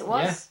 Yes, it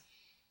was.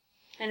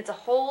 Yeah. And it's a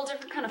whole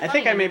different kind of I funny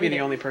think I may be than the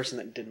reading. only person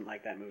that didn't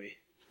like that movie.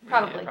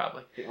 Probably. Yeah,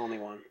 probably. The only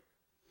one.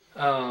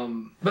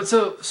 But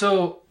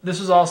so this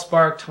was all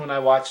sparked when I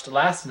watched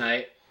last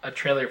night a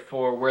trailer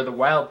for Where the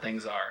Wild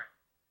Things Are.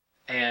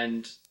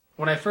 And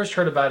when I first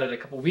heard about it a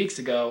couple weeks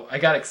ago, I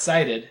got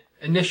excited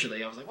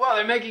initially. I was like, "Wow,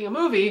 they're making a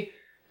movie!"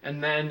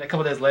 And then a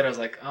couple days later, I was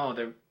like, "Oh,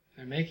 they're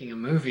making a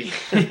movie."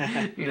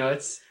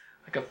 It's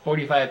like a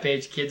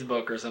 45-page kids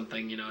book or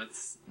something.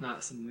 It's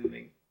not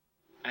something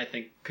I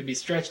think could be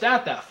stretched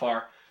out that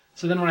far.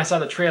 So then when I saw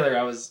the trailer,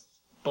 I was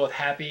both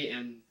happy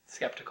and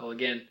skeptical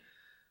again.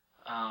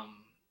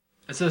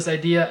 And so this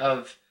idea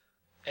of,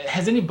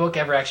 has any book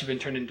ever actually been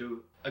turned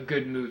into a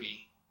good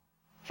movie?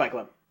 Fight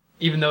Club.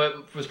 Even though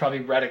it was probably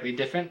radically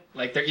different?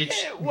 Like, they're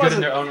each good in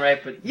their own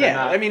right, but yeah,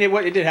 not... I mean,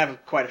 it did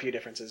have quite a few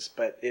differences,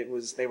 but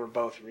they were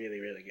both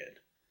really, really good.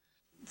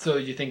 So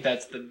you think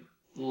that's the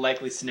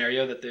likely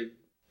scenario, that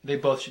they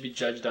both should be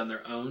judged on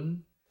their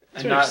own?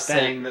 And not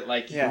saying that,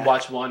 like, you can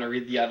watch one or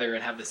read the other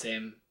and have the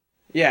same...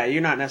 Yeah,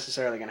 you're not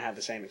necessarily going to have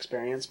the same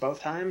experience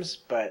both times,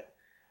 but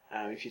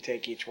if you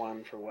take each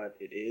one for what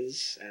it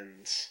is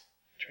and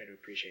try to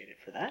appreciate it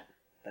for that,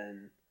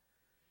 then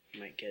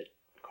you might get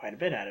quite a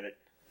bit out of it.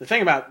 The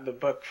thing about the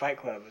book Fight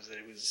Club was that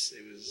it was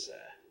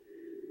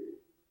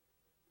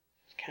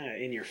kind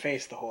of in your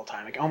face the whole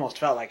time. It almost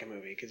felt like a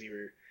movie because you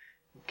were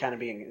kind of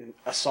being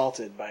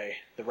assaulted by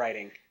the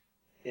writing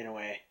in a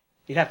way.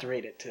 You'd have to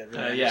read it to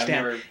really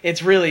understand.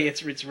 It's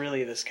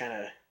really this kind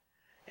of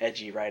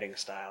edgy writing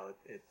style.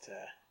 It's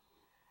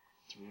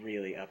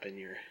really up in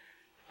your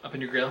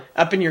grill.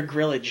 Up in your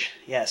grillage,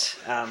 yes.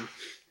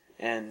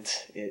 And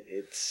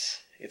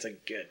it's a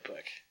good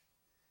book.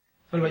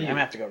 What about you? I'm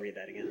gonna have to go read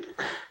that again.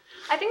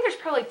 I think there's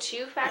probably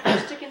two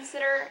factors to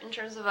consider in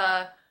terms of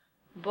a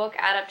book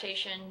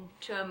adaptation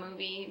to a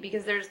movie,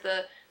 because there's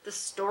the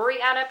story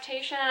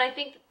adaptation, and I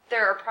think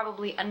there are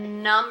probably a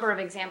number of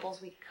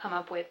examples we could come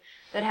up with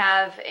that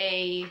have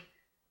a,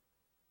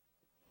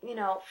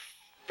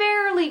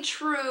 fairly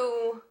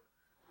true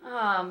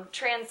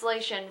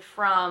translation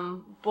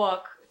from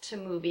book to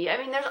movie. I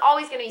mean, there's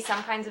always going to be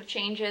some kinds of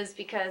changes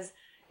because,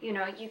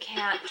 you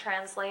can't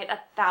translate a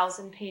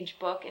 1,000-page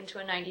book into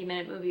a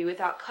 90-minute movie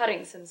without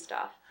cutting some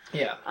stuff.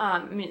 Yeah.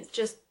 I mean, it's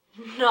just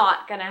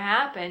not going to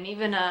happen.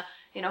 Even a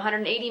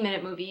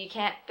 180-minute movie, you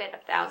can't fit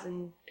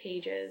 1,000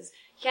 pages.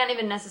 You can't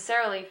even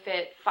necessarily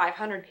fit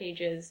 500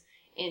 pages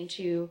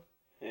into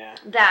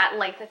that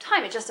length of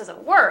time. It just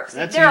doesn't work. So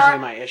that's usually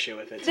my issue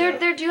with it.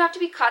 There do have to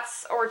be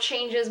cuts or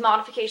changes,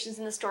 modifications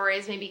in the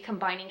stories, maybe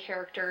combining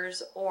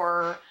characters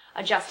or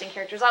adjusting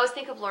characters. I always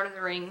think of Lord of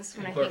the Rings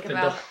when I think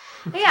about...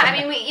 Yeah, I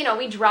mean,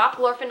 we dropped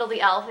Glorfindel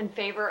the Elf in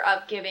favor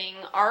of giving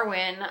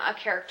Arwen a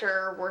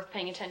character worth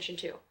paying attention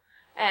to.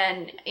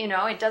 And,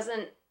 it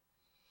doesn't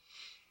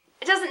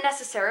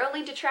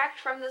necessarily detract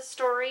from the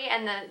story,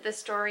 and the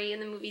story in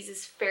the movies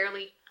is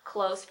fairly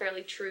close,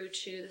 fairly true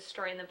to the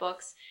story in the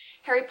books.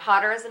 Harry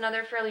Potter is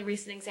another fairly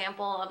recent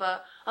example of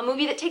a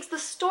movie that takes the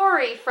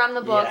story from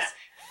the books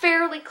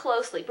fairly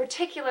closely,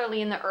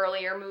 particularly in the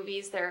earlier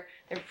movies. They're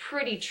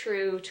pretty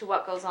true to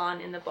what goes on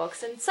in the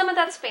books, and some of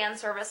that's fan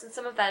service, and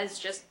some of that is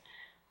just,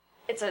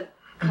 it's a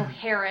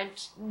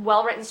coherent,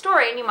 well-written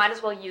story, and you might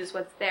as well use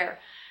what's there.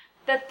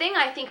 The thing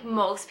I think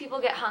most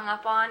people get hung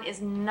up on is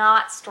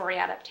not story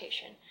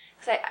adaptation.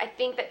 Because I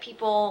think that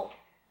people,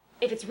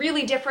 if it's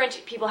really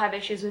different, people have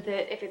issues with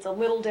it. If it's a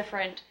little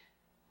different,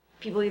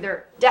 people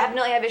either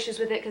definitely have issues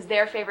with it because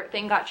their favorite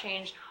thing got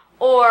changed,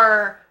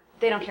 or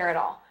they don't care at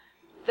all.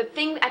 The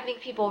thing I think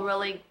people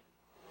really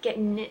get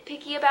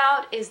nitpicky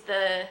about is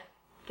the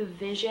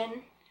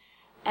vision.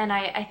 And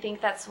I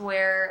think that's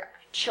where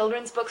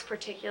children's books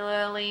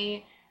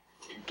particularly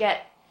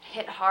get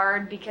hit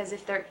hard, because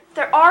if there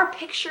are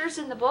pictures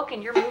in the book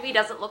and your movie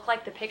doesn't look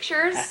like the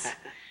pictures,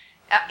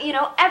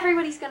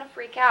 everybody's going to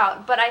freak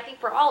out. But I think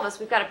for all of us,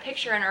 we've got a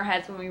picture in our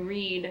heads when we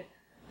read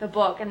the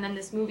book, and then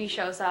this movie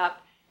shows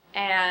up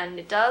and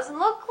it doesn't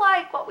look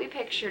like what we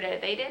pictured it.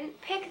 They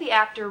didn't pick the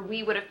actor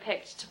we would have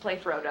picked to play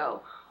Frodo,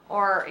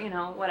 or,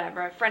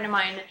 whatever. A friend of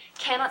mine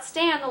cannot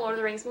stand the Lord of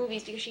the Rings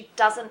movies because she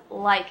doesn't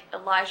like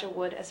Elijah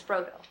Wood as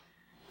Frodo.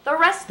 The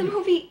rest of the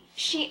movie,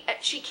 she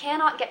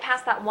cannot get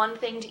past that one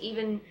thing to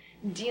even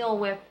deal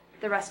with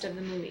the rest of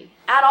the movie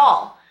at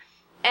all.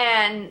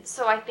 And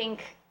so I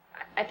think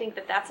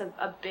that that's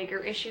a bigger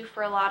issue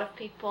for a lot of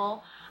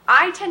people.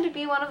 I tend to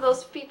be one of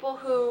those people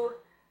who,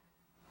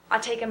 I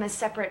take them as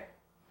separate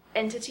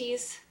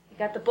entities. You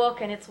got the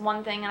book and it's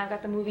one thing, and I've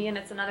got the movie and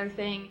it's another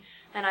thing.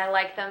 and I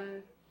like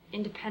them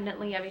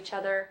independently of each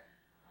other.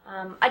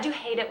 I do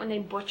hate it when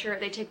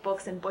they take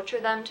books and butcher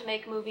them to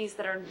make movies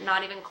that are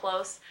not even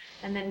close,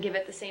 and then give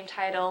it the same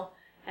title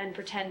and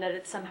pretend that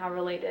it's somehow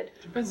related.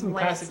 There have been some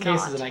classic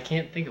cases, and I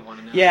can't think of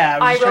one now. Yeah,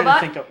 I was trying to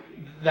think of...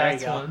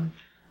 That's one.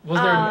 Was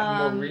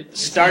there more...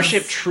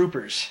 Starship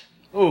Troopers.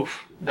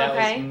 Oof. That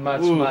was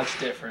much, much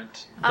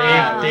different.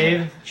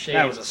 Dave Shades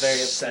that was a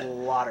very upset.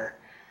 slaughter.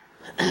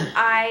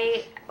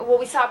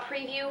 We saw a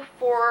preview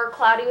for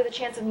Cloudy with a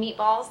Chance of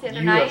Meatballs the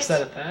other night. You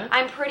upset at that?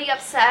 I'm pretty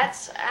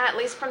upset, at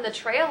least from the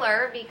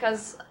trailer,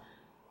 because,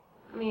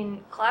 I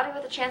mean, Cloudy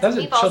with a Chance of Meatballs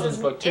is a children's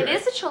book too, it right?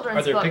 is a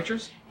children's book. Are there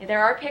pictures?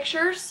 There are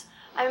pictures.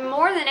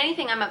 More than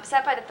anything, I'm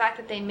upset by the fact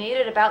that they made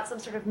it about some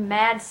sort of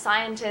mad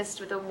scientist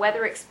with a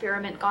weather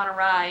experiment gone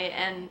awry,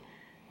 and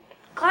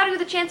Cloudy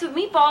with a Chance of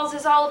Meatballs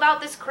is all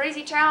about this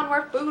crazy town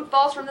where food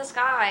falls from the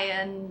sky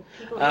and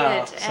people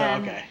eat it.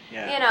 And, okay.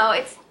 Yeah. you know,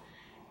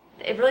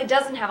 it really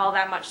doesn't have all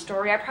that much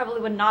story. I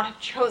probably would not have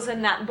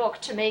chosen that book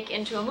to make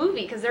into a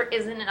movie because there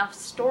isn't enough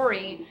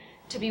story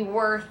to be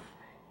worth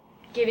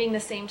giving the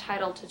same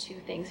title to two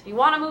things. If you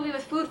want a movie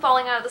with food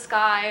falling out of the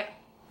sky,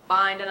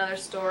 find another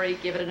story,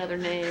 give it another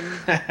name.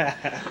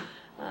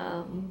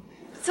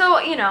 So,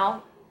 you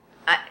know,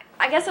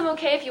 I guess I'm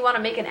okay if you want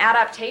to make an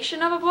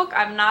adaptation of a book.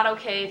 I'm not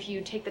okay if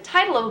you take the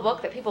title of a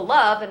book that people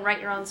love and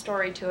write your own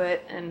story to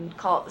it and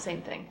call it the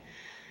same thing.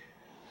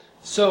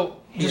 So,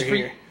 just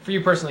for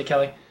you personally,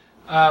 Kelly,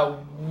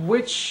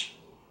 which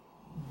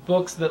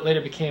books that later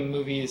became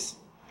movies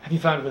have you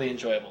found really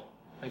enjoyable?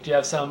 Like, do you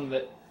have some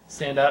that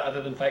stand out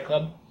other than Fight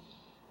Club?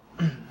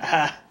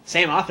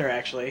 Same author,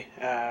 actually.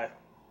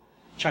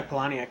 Chuck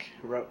Palahniuk,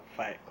 who wrote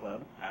Fight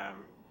Club.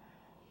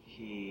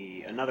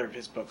 Another of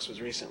his books was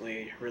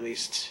recently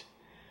released.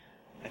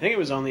 I think it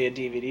was only a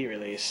DVD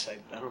release.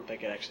 I don't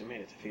think it actually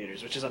made it to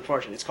theaters, which is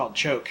unfortunate. It's called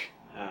Choke,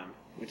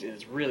 which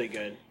is really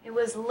good. It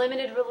was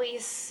limited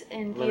release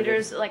in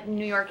theaters like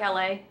New York,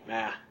 LA.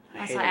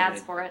 I saw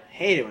ads for it.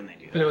 Hate it when they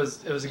do that. But it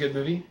was a good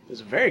movie? It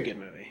was a very good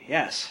movie.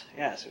 Yes,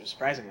 it was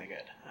surprisingly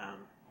good.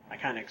 I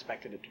kind of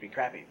expected it to be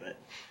crappy, but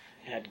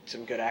it had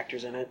some good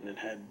actors in it, and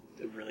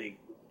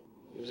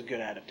it was a good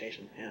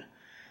adaptation.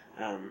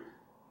 Yeah.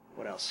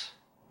 What else?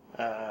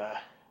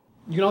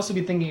 You can also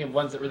be thinking of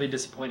ones that really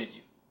disappointed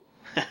you.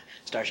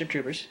 Starship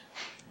Troopers.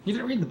 You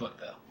didn't read the book,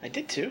 though. I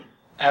did too.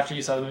 After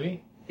you saw the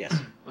movie? Yes.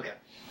 Okay.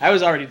 I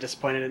was already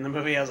disappointed in the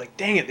movie. I was like,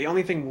 dang it, the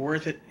only thing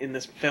worth it in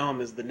this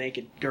film is the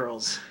naked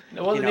girls.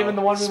 It wasn't even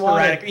the one we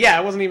wanted. Yeah,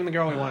 it wasn't even the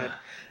girl we wanted.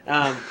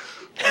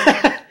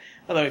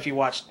 Although if you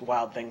watched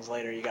Wild Things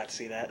later, you got to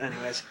see that.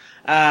 Anyways.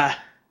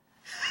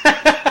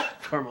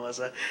 Poor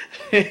Melissa.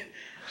 I've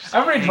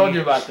already told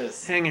you about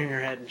this. Hanging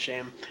her head in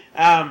shame.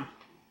 Oh,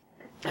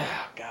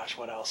 gosh,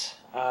 what else?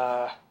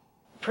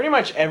 Pretty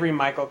much every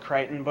Michael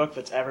Crichton book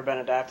that's ever been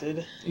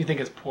adapted. You think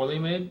it's poorly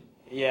made?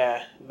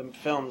 Yeah, the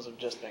films have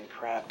just been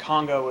crap.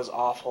 Congo was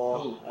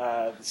awful.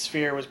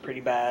 Sphere was pretty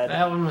bad.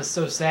 That one was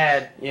so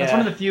sad. Yeah. That's one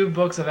of the few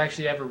books I've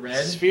actually ever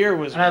read. Sphere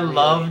was and I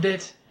loved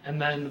it.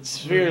 And then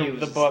Sphere,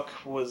 the book,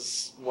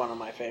 was one of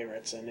my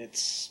favorites, and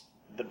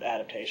the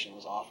adaptation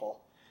was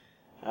awful.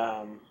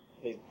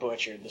 They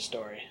butchered the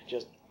story,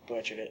 just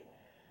butchered it.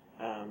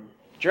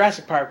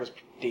 Jurassic Park was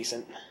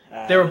decent.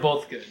 They were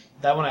both good.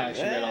 That one I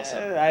actually read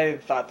also. I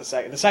thought the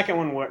second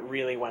one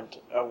really went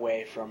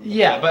away from.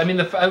 But I mean,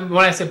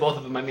 when I say both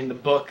of them, I mean the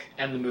book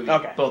and the movie.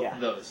 Okay, both of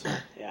those.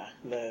 Yeah,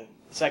 the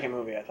second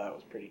movie I thought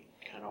was pretty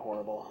kind of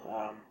horrible.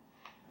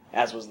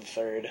 As was the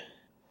third.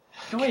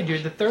 No way,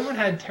 dude. The third one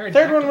had pterodactyls. The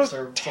third one was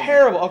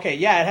terrible. Okay,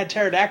 yeah, it had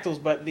pterodactyls,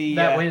 but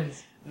that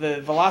wins.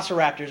 The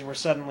Velociraptors were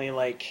suddenly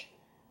like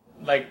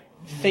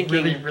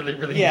thinking really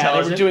intelligent.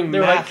 They were doing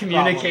math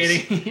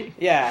communicating. Problems.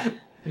 Yeah.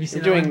 Have you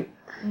seen that one?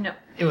 No.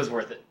 It was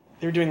worth it.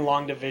 They were doing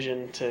long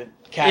division to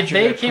capture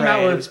their prey.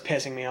 It was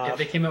pissing me off. If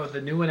they came out with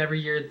a new one every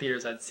year in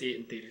theaters, I'd see it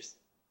in theaters.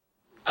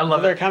 I love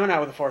it. They're coming out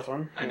with a fourth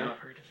one. I know, I've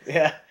heard of it.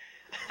 Yeah.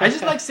 I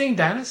just like seeing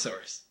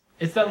dinosaurs.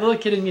 It's that little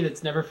kid in me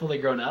that's never fully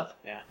grown up.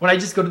 Yeah. When I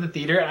just go to the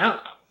theater, and I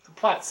don't know, the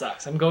plot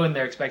sucks. I'm going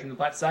there expecting the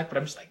plot to suck, but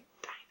I'm just like,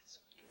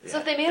 dinosaurs. So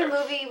if they made a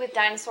movie with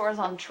dinosaurs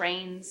on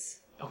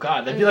trains... Oh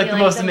god, that'd be like the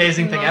most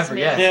amazing thing ever,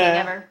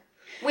 ever.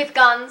 With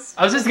guns.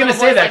 I was just going to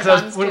say that,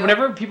 because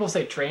whenever people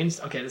say trains,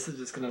 okay, this is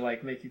just going to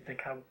like make you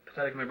think how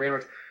pathetic my brain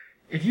works.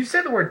 If you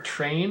say the word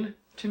train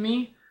to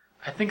me,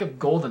 I think of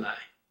GoldenEye.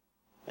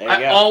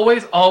 I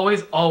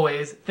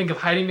always think of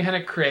hiding behind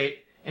a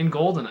crate in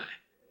GoldenEye.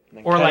 And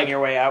then cutting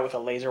your way out with a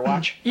laser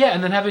watch. Yeah,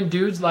 and then having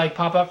dudes like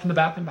pop up from the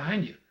bathroom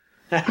behind you.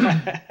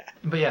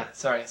 But yeah,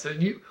 sorry. So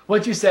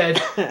what you said,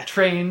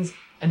 trains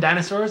and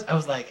dinosaurs, I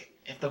was like,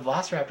 if the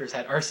Velociraptors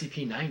had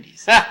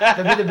RCP-90s,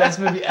 that'd be the best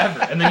movie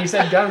ever. And then you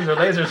said guns or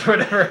lasers or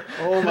whatever.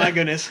 Oh my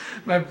goodness.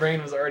 My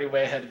brain was already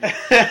way ahead of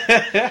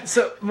me.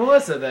 So,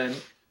 Melissa, then,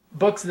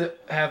 books that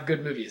have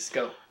good movies,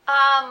 go.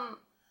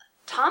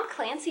 Tom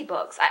Clancy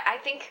books. I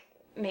think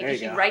maybe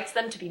he writes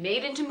them to be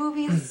made into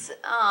movies.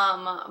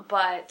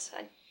 But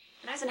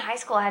when I was in high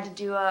school, I had to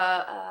do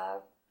a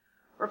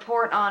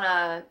report on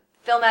a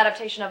film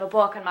adaptation of a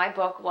book, and my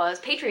book was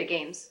Patriot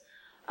Games.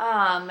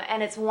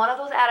 And it's one of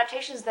those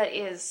adaptations that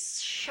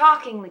is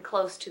shockingly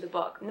close to the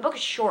book. And the book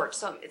is short,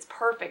 so it's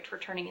perfect for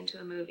turning into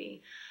a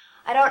movie.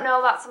 I don't know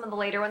about some of the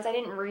later ones. I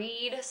didn't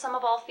read Sum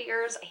of All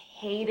Fears. I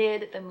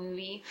hated the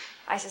movie.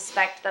 I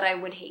suspect that I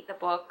would hate the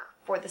book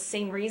for the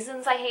same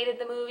reasons I hated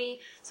the movie,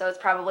 so it's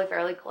probably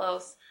fairly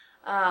close.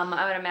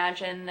 I would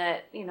imagine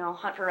that,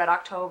 Hunt for Red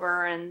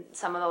October and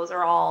some of those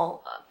are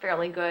all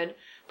fairly good.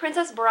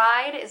 Princess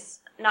Bride is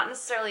not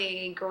necessarily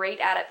a great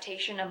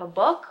adaptation of a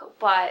book,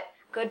 but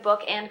good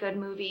book and good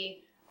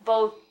movie,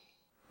 both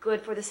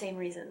good for the same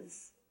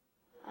reasons.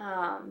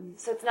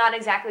 So it's not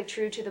exactly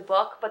true to the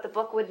book, but the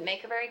book would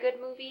make a very good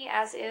movie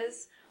as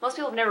is. Most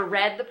people have never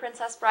read The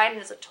Princess Bride,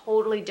 and it's a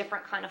totally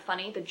different kind of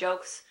funny. The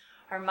jokes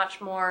are much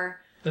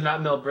more... They're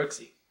not Mel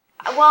Brooksy.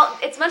 Well,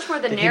 it's much more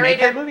the Did narrator...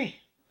 he make that movie?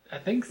 I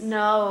think so.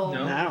 No.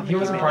 No? I don't He think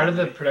wasn't so. part of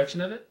the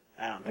production of it?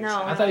 I don't think No.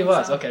 so. I thought he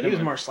was. so. Okay, He never was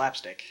mind. more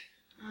slapstick.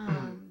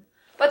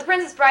 But The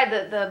Princess Bride,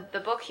 the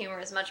book humor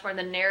is much more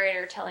the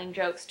narrator telling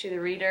jokes to the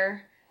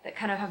reader that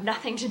kind of have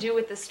nothing to do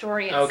with the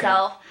story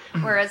itself,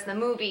 whereas the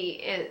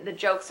movie, the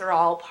jokes are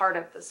all part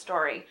of the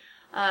story.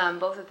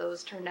 Both of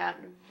those turned out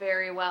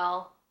very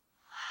well.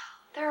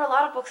 There are a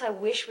lot of books I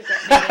wish would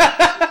get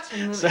made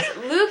to movies.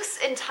 Luke's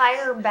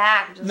entire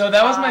back just No,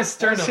 that was my popped.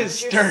 sternum. That's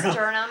his Your sternum.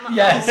 sternum?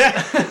 Yes.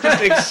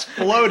 Just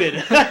exploded.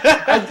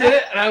 I did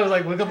it, and I was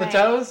like, wiggle the Right.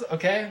 toes.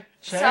 Okay,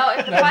 check. So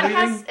if the Not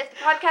bleeding.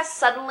 podcast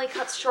suddenly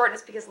cuts short,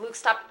 it's because Luke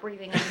stopped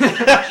breathing and had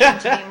to rush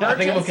into the I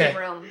think I'm emergency okay.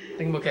 room. I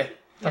think I'm okay.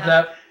 Tough Yeah.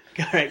 that.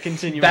 All right,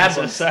 continue. Bad Melissa,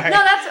 ones. Sorry.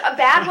 No, that's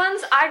bad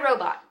ones.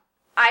 iRobot.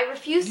 I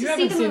refuse You to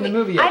see haven't the seen the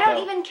movie. movie yet, I don't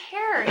though. even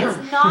care.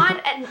 It's not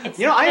an. It's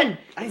You know, not I an,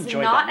 it's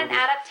enjoyed not that an movie.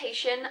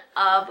 adaptation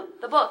of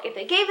the book. If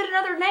they gave it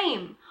another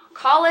name,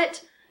 call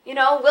it,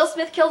 Will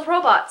Smith Kills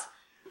Robots.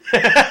 Oh,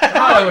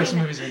 I wish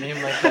movies were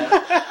named like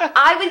that.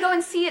 I would go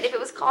and see it if it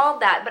was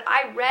called that. But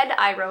I read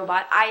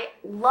iRobot. I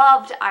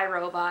loved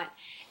iRobot,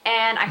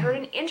 and I heard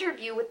an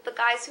interview with the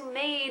guys who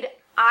made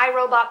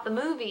iRobot the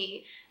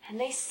movie, and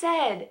they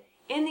said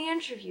in the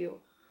interview,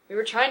 we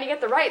were trying to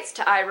get the rights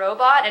to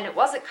iRobot, and it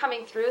wasn't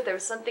coming through. There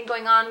was something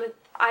going on with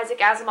Isaac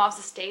Asimov's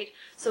estate.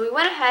 So we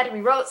went ahead and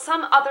we wrote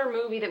some other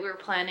movie that we were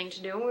planning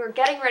to do, and we were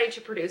getting ready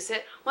to produce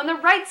it when the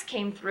rights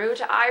came through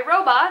to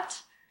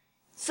iRobot.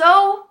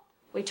 So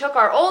we took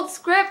our old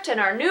script and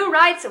our new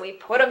rights, and we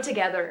put them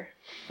together.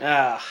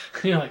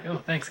 You're like,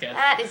 oh, thanks, guys.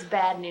 That is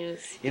bad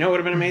news. You know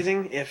what would have been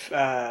amazing if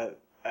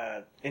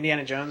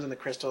Indiana Jones and the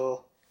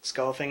Crystal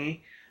Skull thingy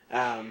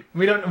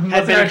We don't.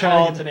 had been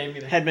called the name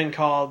either. had been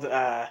called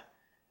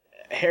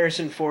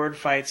Harrison Ford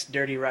fights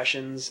dirty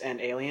Russians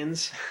and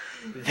aliens.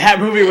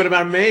 That movie would have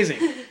been amazing.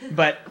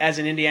 But as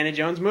an Indiana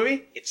Jones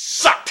movie, it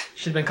sucked.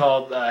 Should have been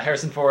called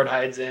Harrison Ford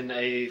hides in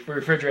a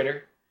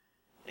refrigerator.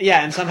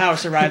 Yeah, and somehow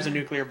survives a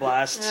nuclear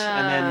blast,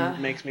 and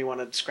then makes me want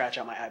to scratch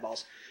out my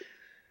eyeballs.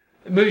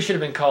 The movie should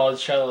have been called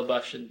Shia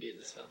LaBeouf shouldn't be in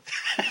this film.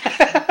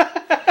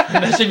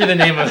 That should be the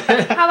name of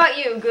it. How about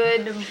you?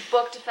 Good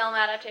book to film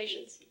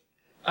adaptations?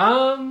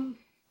 I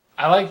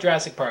like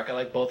Jurassic Park. I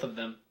like both of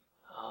them.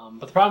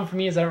 But the problem for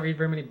me is I don't read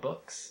very many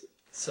books.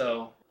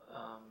 So,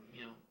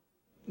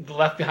 the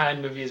Left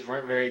Behind movies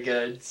weren't very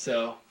good.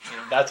 So,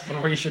 that's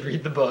one where you should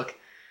read the book.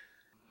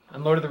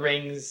 And Lord of the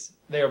Rings,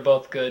 they are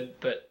both good,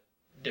 but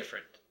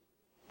different.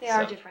 They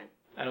are different.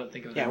 I don't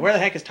think of Yeah, them. where the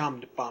heck is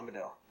Tom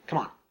Bombadil? Come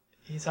on.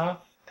 He's off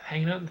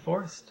hanging out in the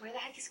forest. Where the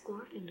heck is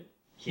Gordon?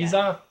 He's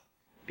off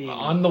Being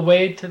on the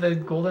way to the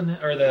Golden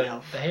or the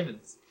Elf.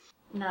 Havens.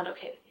 Not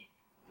okay with me.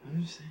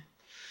 I'm just saying.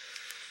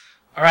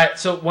 All right,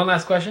 so one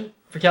last question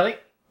for Kelly.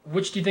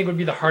 Which do you think would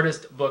be the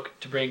hardest book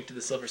to bring to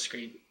the silver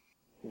screen?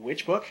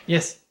 Which book?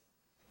 Yes.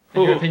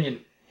 In your Ooh.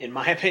 opinion. In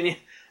my opinion,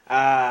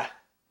 Or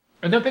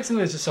don't pick something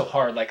that's just so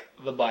hard, like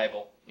the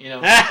Bible.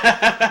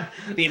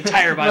 the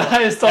entire Bible.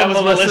 I just told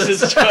That was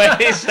Melissa's.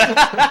 Melissa's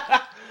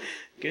choice.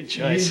 Good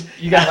choice.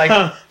 You got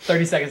like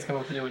 30 seconds to come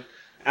up with a new one.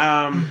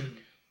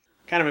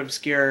 Kind of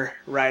obscure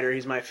writer.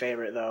 He's my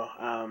favorite, though.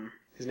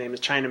 His name is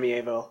China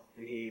Mieville,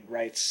 and he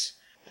writes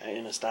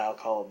in a style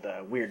called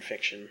weird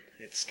fiction.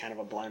 It's kind of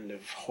a blend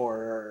of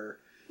horror,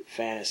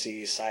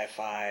 fantasy,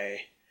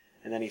 sci-fi,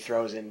 and then he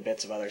throws in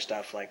bits of other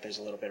stuff, like there's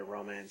a little bit of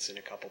romance in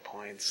a couple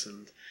points,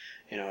 and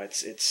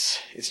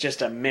it's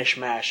just a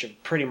mishmash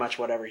of pretty much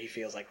whatever he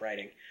feels like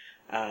writing.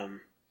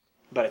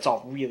 But it's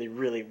all really,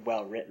 really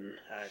well written.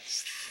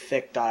 It's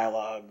thick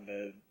dialogue.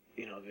 The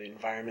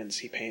environments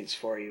he paints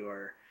for you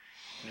are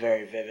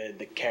very vivid.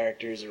 The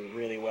characters are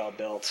really well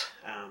built.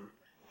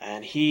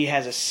 And he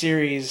has a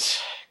series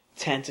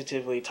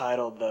tentatively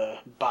titled the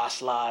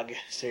Baslag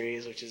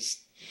series, which is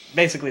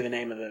basically the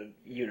name of the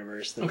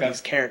universe that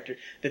these characters,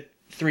 the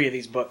 3 of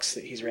these books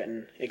that he's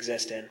written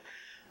exist in.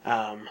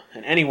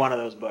 And any one of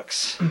those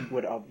books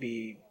would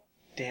be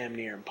damn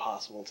near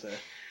impossible to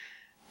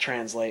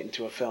translate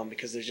into a film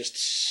because there's just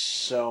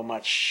so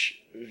much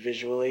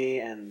visually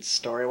and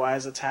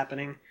story-wise that's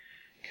happening.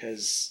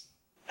 Because,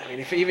 I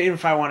mean, even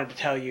if I wanted to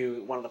tell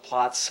you one of the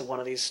plots of one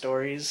of these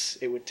stories,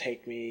 it would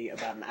take me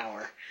about an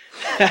hour.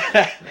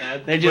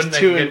 They're just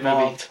too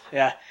involved.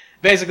 Yeah.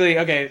 Basically,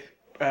 okay,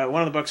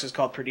 one of the books is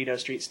called Perdido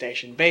Street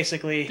Station.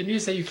 Basically, Didn't you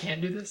say you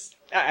can't do this?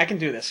 I can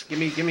do this. Give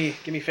me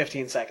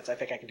 15 seconds. I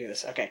think I can do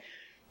this. Okay.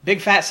 Big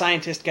fat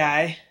scientist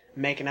guy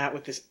making out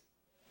with this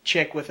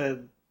chick with a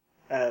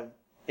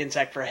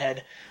insect for a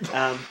head.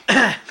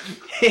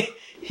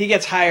 He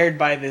gets hired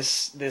by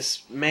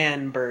this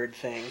man bird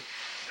thing.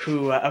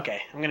 Who?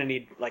 Okay, I'm gonna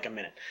need like a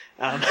minute.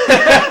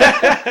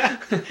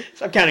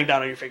 So I'm counting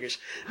down on your fingers.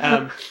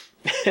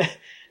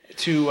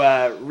 To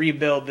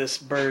rebuild this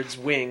bird's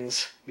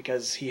wings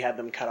because he had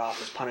them cut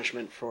off as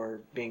punishment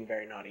for being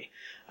very naughty.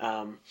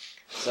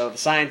 So the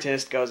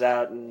scientist goes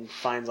out and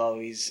finds all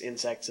these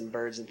insects and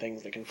birds and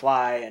things that can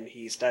fly, and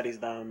he studies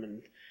them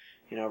and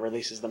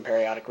releases them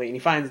periodically. And he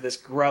finds this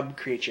grub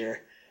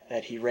creature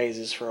that he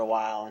raises for a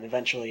while, and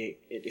eventually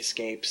it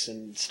escapes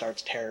and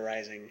starts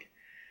terrorizing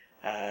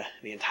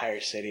the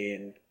entire city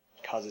and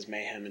causes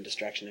mayhem and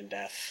destruction and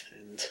death.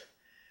 And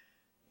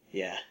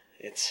yeah,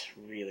 it's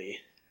really,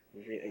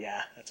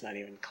 that's not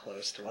even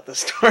close to what the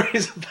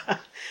story's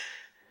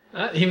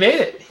about. He made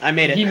it. I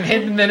made it. He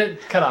made the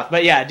minute cutoff.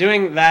 But yeah,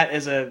 doing that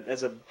as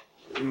a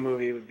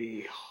movie would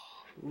be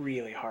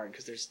really hard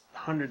because there's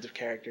hundreds of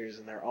characters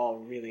and they're all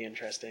really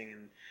interesting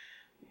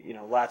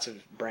and lots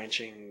of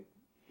branching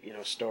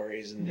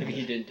stories and Maybe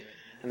he didn't do it.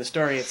 And the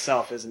story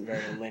itself isn't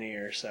very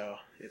linear, so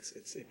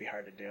it'd be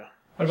hard to do.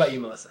 What about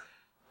you, Melissa?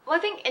 Well, I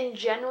think in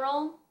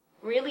general,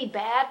 really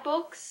bad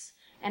books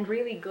and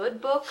really good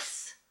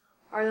books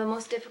are the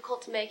most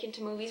difficult to make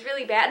into movies.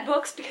 Really bad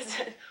books because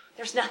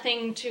there's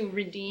nothing to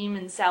redeem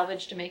and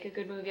salvage to make a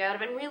good movie out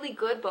of. And really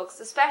good books,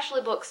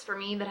 especially books for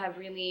me that have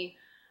really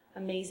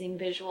amazing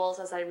visuals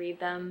as I read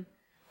them.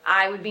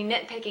 I would be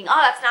nitpicking,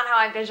 oh, that's not how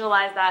I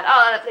visualized that.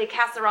 Oh, they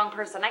cast the wrong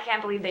person. I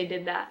can't believe they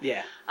did that.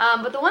 Yeah.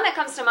 But the one that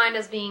comes to mind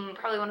as being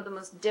probably one of the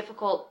most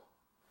difficult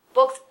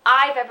books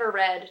I've ever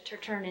read to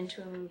turn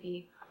into a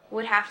movie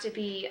would have to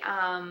be,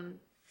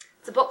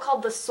 it's a book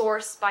called The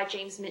Source by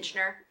James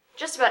Michener.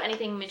 Just about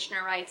anything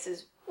Michener writes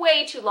is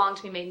way too long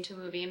to be made into a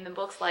movie, and the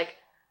book's like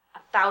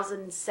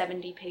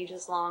 1,070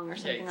 pages long or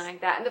something like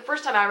that. And the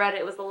first time I read it,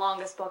 it was the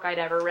longest book I'd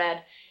ever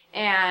read.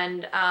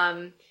 And,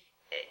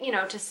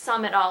 to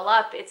sum it all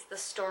up, it's the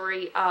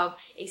story of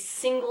a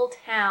single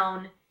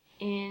town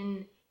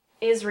in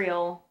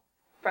Israel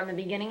from the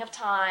beginning of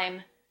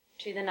time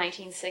to the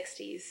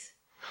 1960s.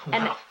 Wow.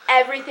 And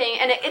everything,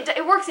 and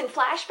it works in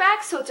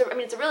flashbacks, so it's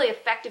a really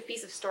effective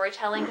piece of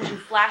storytelling because you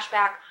flash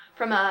back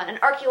from an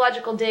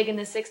archaeological dig in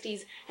the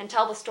 60s and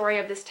tell the story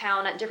of this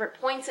town at different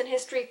points in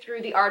history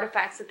through the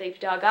artifacts that they've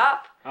dug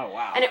up. Oh,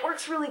 wow. And it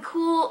works really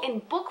cool in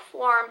book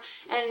form,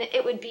 and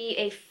it would be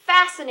a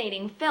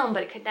fascinating film,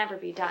 but it could never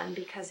be done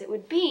because it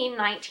would be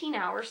 19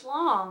 hours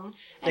long,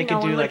 and they could no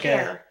one do would like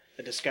care.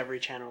 a Discovery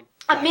Channel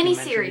a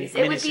miniseries.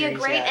 It would be a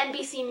great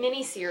NBC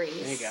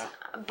miniseries. There you go.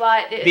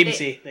 But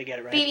BBC, they get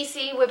it right.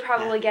 BBC would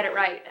probably get it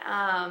right.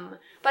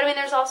 But I mean,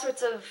 there's all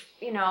sorts of,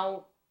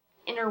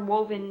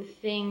 interwoven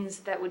things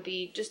that would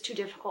be just too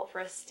difficult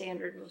for a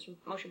standard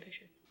motion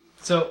picture.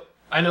 So,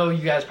 I know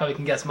you guys probably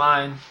can guess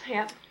mine.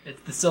 Yeah.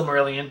 It's The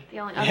Silmarillion. The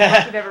only other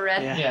book you've ever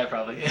read. Yeah,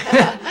 probably.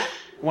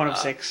 One of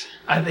six.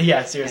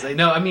 Yeah, seriously.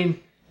 No, I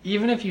mean,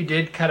 even if you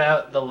did cut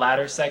out the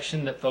latter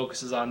section that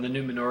focuses on the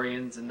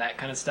Numenorians and that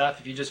kind of stuff,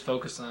 if you just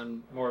focus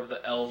on more of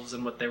the elves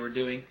and what they were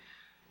doing,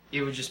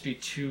 it would just be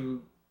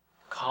too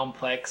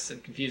complex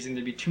and confusing.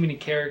 There'd be too many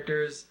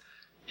characters.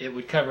 It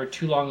would cover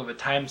too long of a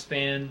time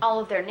span. All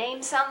of their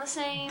names sound the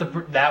same.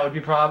 That would be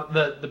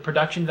the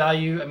production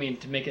value. I mean,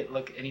 to make it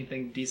look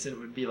anything decent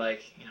would be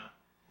like,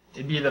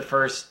 it'd be the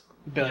first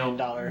billion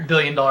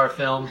dollar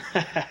film.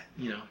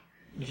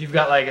 If you've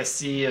got like a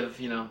sea of,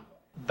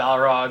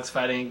 Balrogs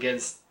fighting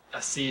against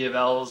a sea of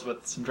elves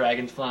with some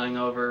dragons flying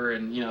over,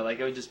 and it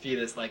would just be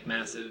this like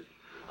massive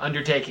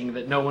undertaking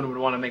that no one would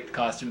want to make the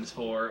costumes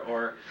for,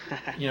 or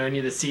any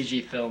of the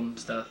CG film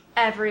stuff.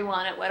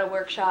 Everyone at Weta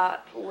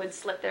Workshop would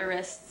slit their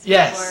wrists.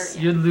 Yes,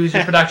 you'd lose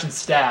your production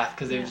staff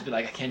because they would just be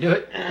like, I can't do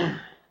it.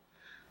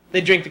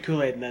 They drink the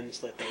Kool-Aid and then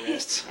slit their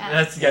wrists.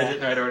 That's the guys in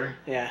the right order.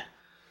 Yeah.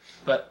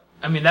 But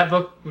I mean, that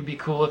book would be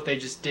cool if they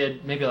just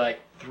did maybe like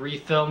 3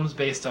 films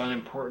based on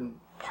important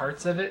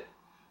parts of it.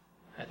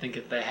 I think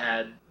if they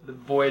had the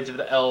Voyage of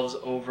the Elves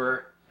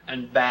over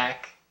and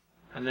back,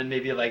 and then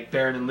maybe like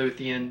Beren and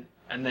Luthien,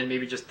 and then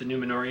maybe just the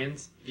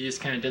Numenorians. If you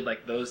just kind of did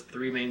like those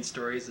 3 main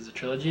stories as a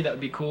trilogy, that would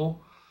be cool.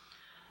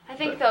 I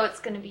think, though, it's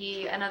going to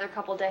be another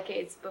couple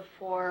decades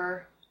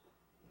before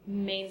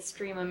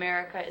mainstream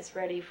America is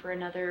ready for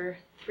another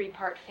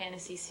 3-part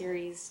fantasy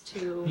series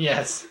to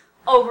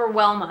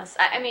overwhelm us.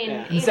 I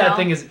mean, The sad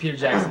thing is that Peter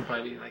Jackson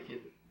probably be like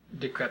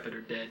decrepit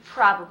or dead.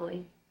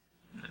 Probably.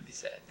 That'd be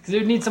sad. Because they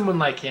would need someone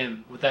like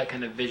him with that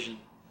kind of vision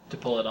to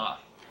pull it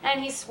off. And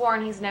he's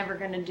sworn he's never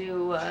going to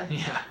do a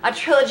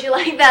trilogy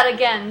like that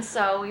again,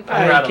 so we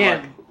probably... You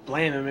can't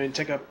blame him. It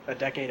took up a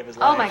decade of his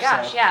life. Oh my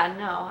gosh, so.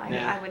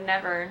 I would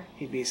never...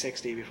 He'd be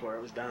 60 before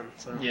it was done,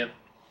 so... Yep.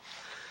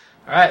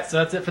 Alright, so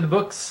that's it for the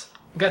books.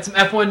 We got some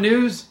F1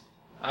 news.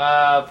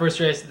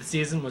 First race of the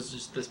season was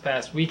just this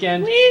past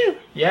weekend. Woo!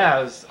 Yeah,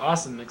 it was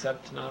awesome,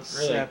 except not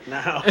really. Except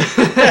now.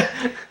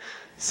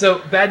 So,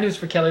 bad news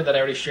for Kelly that I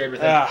already shared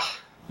with him. Ugh.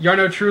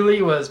 Jarno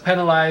Trulli was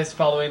penalized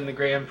following the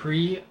Grand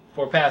Prix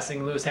for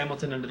passing Lewis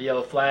Hamilton under the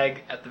yellow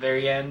flag at the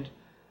very end.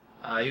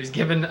 He was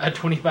given a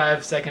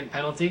 25-second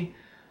penalty,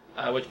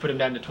 which put him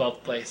down to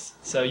 12th place.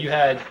 So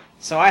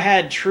I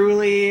had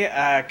Trulli,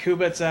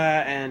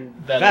 Kubica, and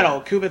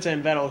Vettel. Kubica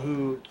and Vettel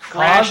who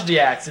crashed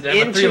the accident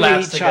into with 3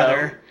 laps each to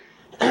other.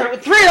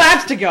 With 3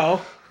 laps to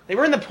go. They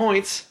were in the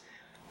points.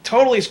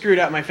 Totally screwed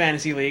up my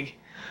fantasy league.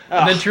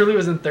 And then Trulli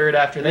was in 3rd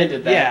after they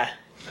did that. Yeah.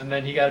 And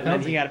then he got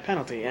a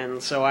penalty.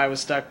 And so I was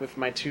stuck with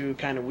my 2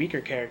 kind of weaker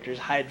characters,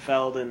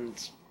 Heidfeld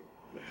and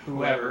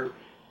whoever.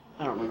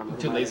 I don't remember.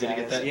 Too lazy to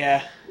get that.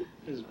 Yeah.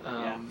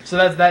 So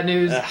that's that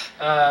news.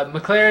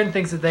 McLaren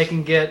thinks that they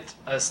can get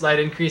a slight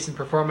increase in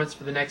performance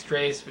for the next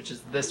race, which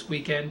is this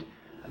weekend.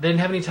 They didn't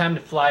have any time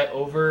to fly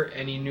over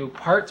any new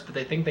parts, but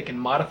they think they can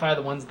modify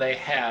the ones they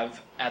have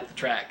at the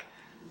track.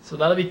 So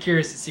that'll be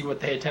curious to see what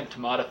they attempt to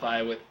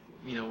modify with,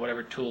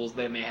 whatever tools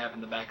they may have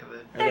in the back of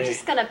it. They're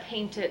just gonna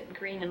paint it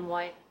green and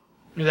white.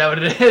 Is that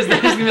what it is?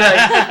 They're just gonna be like,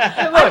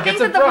 hey, look, I think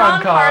it's a that the Braun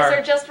Braun car. cars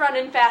are just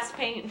running fast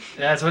paint.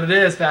 That's what it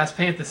is, fast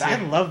paint this year.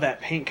 I love that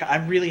paint. I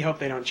really hope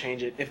they don't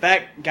change it. If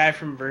that guy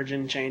from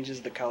Virgin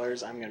changes the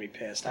colors, I'm gonna be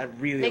pissed. I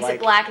really Makes like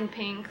it black and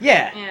pink.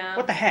 Yeah.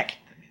 What the heck?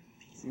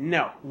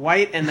 No,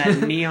 white and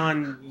that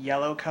neon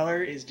yellow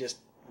color is just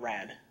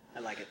rad. I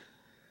like it.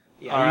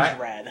 Yeah, All he's right.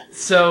 rad.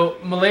 So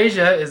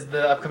Malaysia is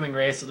the upcoming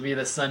race. It'll be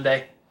this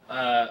Sunday.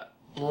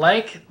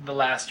 Like the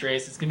last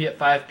race, it's going to be at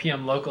 5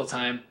 p.m. local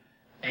time.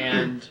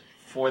 And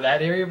for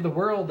that area of the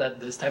world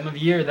at this time of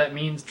year, that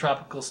means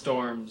tropical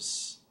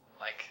storms.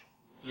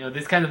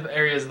 These kind of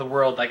areas of the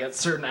world, like at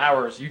certain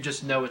hours, you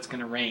just know it's going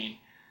to rain.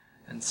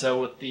 And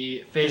so with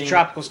the fading... Does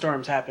tropical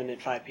storms happen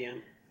at 5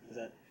 p.m.? Is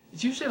that...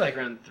 It's usually like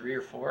around 3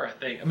 or 4, I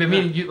think. I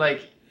mean,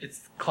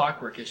 it's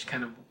clockworkish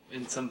kind of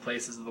in some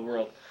places of the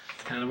world.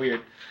 It's kind of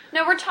weird.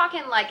 No, we're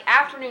talking like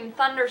afternoon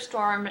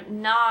thunderstorm,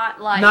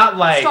 not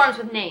like storms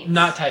with names.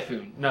 Not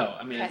typhoon. No,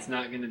 I mean it's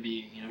not going to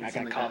be. I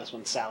gotta call this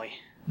one Sally.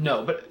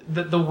 No, but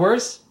the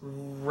worst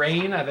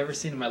rain I've ever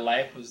seen in my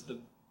life was the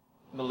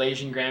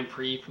Malaysian Grand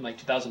Prix from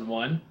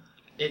 2001.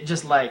 It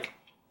just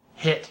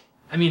hit.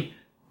 I mean,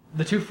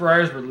 the 2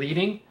 Ferraris were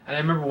leading, and I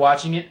remember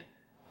watching it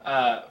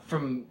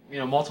from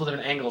multiple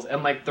different angles,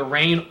 and the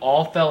rain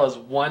all fell as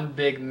one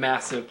big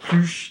massive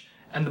whoosh,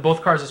 and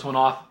both cars just went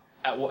off.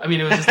 It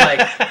was just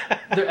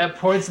at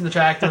points in the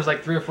track there was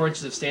 3 or 4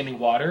 inches of standing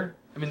water.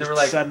 I mean, there were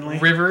suddenly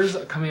rivers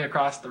coming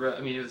across the road.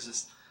 I mean, it was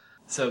just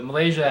so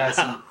Malaysia has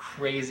some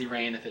crazy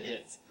rain if it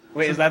hits.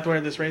 Wait, is that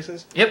where this race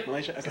is? Yep,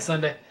 Malaysia. Okay. It's a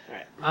Sunday. All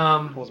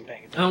right. Wasn't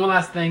paying attention. And then one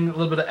last thing, a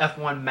little bit of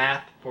F1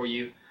 math for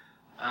you.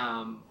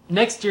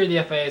 Next year,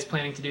 the FIA is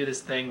planning to do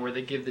this thing where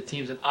they give the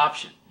teams an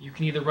option. You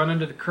can either run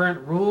under the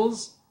current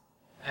rules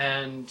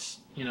and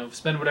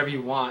spend whatever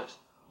you want.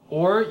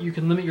 Or you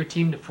can limit your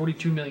team to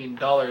 $42 million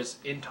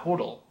in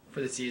total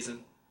for the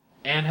season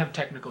and have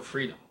technical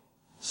freedom.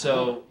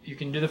 So you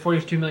can do the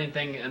 $42 million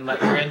thing and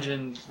let your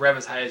engine rev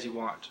as high as you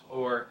want.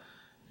 Or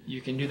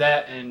you can do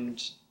that and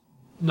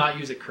not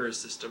use a KERS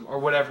system or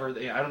whatever.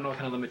 I don't know what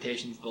kind of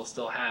limitations they'll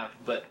still have,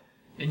 but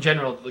in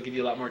general, they'll give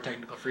you a lot more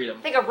technical freedom.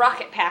 I think a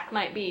rocket pack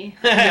might be.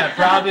 Yeah,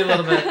 probably a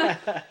little bit.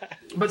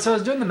 But so I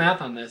was doing the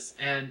math on this,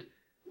 and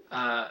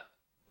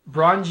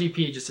Braun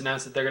GP just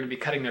announced that they're going to be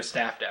cutting their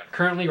staff down.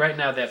 Currently, right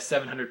now, they have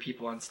 700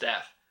 people on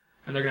staff,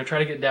 and they're going to try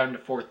to get down to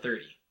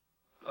 430,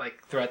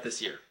 throughout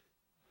this year.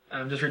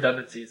 Just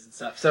redundancies and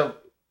stuff. So,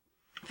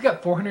 if you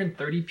got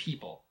 430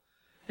 people,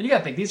 and you got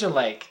to think, these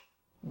are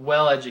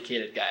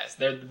well-educated guys.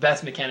 They're the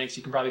best mechanics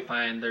you can probably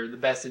find. They're the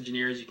best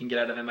engineers you can get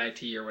out of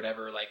MIT or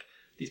whatever.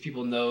 These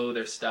people know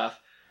their stuff.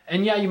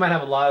 And yeah, you might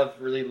have a lot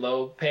of really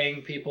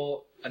low-paying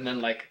people, and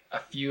then a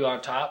few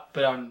on top.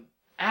 But on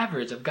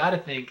average, I've got to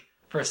think,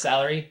 for a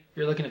salary,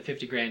 you're looking at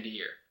 $50,000 a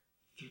year.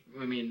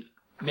 I mean,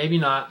 maybe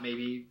not.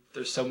 Maybe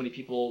there's so many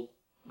people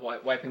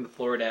wiping the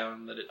floor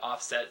down that it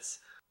offsets,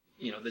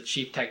 the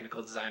chief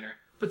technical designer.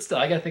 But still,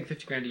 I got to think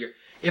 $50,000 a year.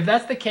 If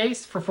that's the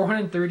case for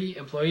 430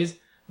 employees,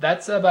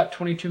 that's about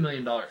 $22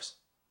 million.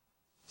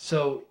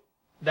 So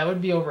that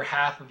would be over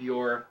half of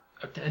your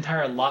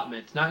entire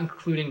allotment, not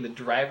including the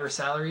driver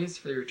salaries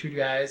for your 2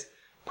 guys,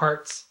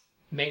 parts,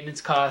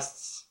 maintenance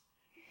costs.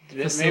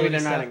 Maybe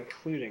they're not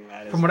including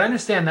that. From what I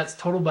understand, that's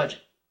total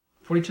budget.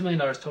 $42 million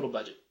total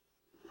budget.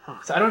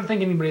 Huh. So I don't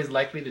think anybody is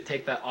likely to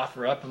take that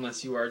offer up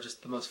unless you are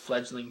just the most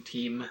fledgling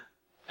team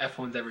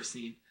F1's ever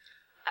seen.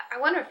 I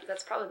wonder if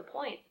that's probably the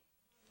point.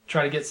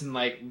 Try to get some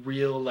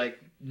real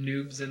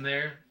noobs in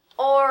there.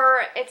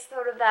 Or it's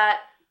sort of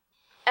that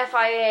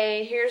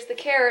FIA, here's the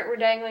carrot we're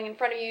dangling in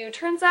front of you.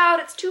 Turns out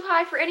it's too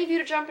high for any of you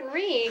to jump and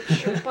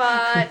reach,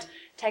 but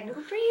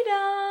technical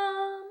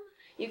freedom.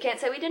 You can't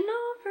say we didn't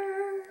offer.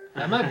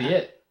 That might be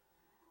it.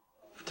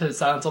 To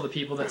silence all the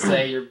people that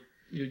say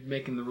you're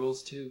making the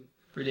rules too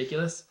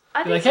ridiculous.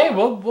 I Be think so. Hey,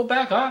 we'll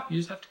back off. You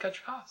just have to cut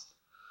your costs.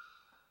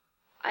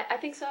 I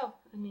think so.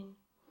 I mean,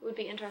 it would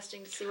be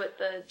interesting to see what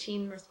the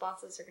team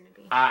responses are going to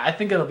be. I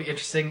think it'll be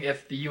interesting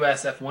if the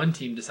US F1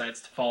 team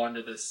decides to fall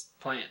under this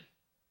plan.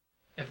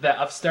 If that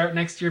upstart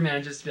next year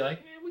manages to be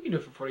We can do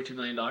it for $42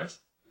 million.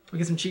 We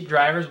get some cheap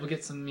drivers. We'll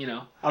get some,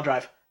 I'll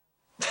drive.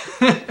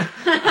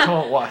 I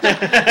won't watch.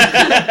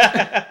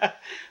 I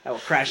will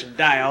crash and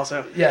die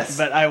also. Yes.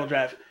 But I will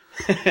drive.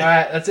 All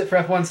right, that's it for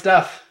F1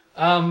 stuff.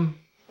 Our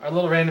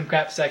little random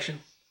crap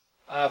section.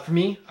 For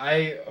me,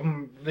 I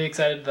am really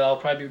excited that I'll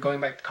probably be going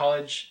back to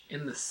college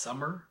in the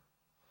summer.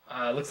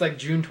 Looks like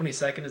June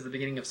 22nd is the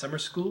beginning of summer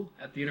school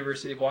at the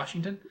University of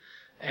Washington.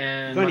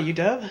 And Going to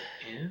UW?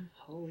 Yeah.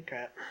 Holy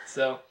crap.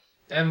 So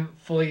I haven't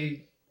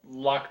fully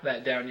locked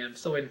that down yet. I'm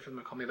still waiting for them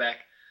to call me back.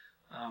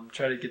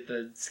 Try to get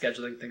the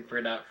scheduling thing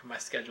figured out for my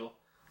schedule.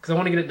 Because I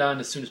want to get it done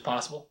as soon as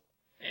possible.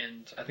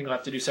 And I think I'll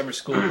have to do summer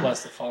school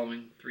plus the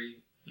following 3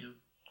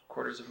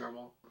 quarters of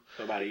normal.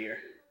 So about a year.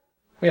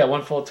 Yeah,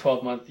 one full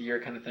 12-month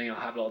year kind of thing. I'll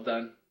have it all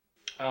done.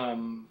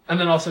 And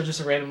then also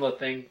just a random little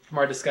thing from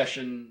our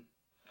discussion,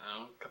 I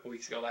don't know, a couple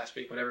weeks ago, last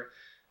week, whatever,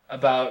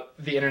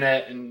 about the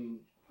internet and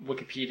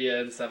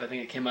Wikipedia and stuff. I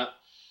think it came up.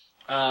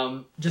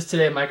 Just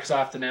today,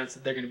 Microsoft announced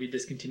that they're going to be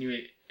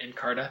discontinuing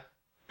Encarta,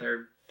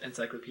 their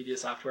encyclopedia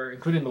software,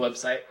 including the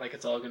website. Like,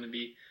 it's all going to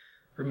be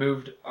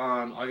removed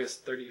on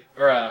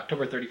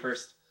October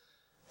 31st.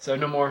 So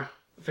no more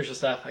official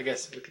stuff. I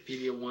guess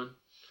Wikipedia won.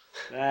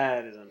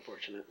 That is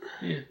unfortunate.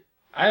 Yeah.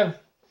 I have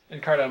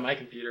Encarta on my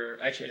computer.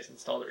 Actually, I just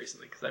installed it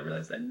recently because I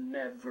realized I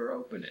never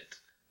open it.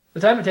 The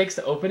time it takes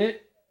to open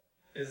it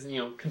is,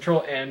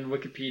 Control N,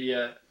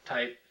 Wikipedia,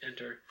 type,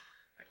 enter.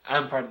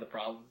 I'm part of the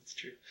problem. It's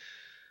true.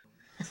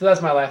 So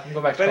that's my life. I'm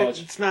going back to college.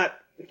 But it's not...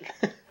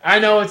 I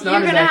know it's not.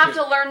 You're going to have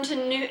to learn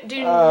to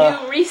do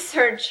new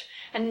research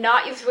and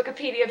not use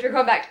Wikipedia if you're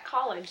going back to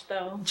college,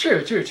 though.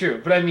 True.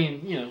 But I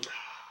mean,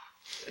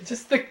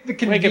 just the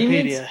convenience.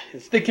 Wikipedia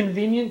is the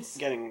convenience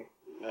getting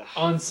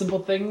on simple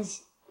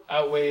things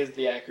outweighs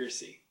the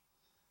accuracy.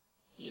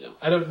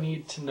 I don't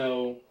need to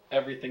know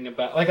everything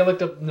about. Like, I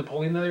looked up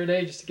Napoleon the other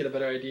day just to get a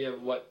better idea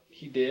of what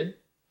he did.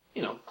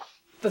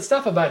 The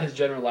stuff about his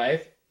general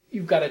life,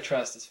 you've got to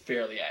trust is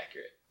fairly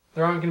accurate.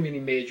 There aren't going to be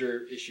any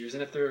major issues,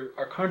 and if there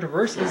are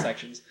controversial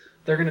sections,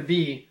 they're going to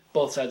be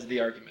both sides of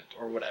the argument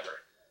or whatever.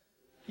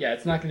 Yeah,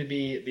 it's not going to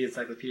be the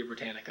Encyclopedia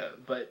Britannica,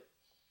 but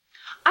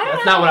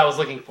that's not what I was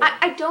looking for.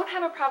 I don't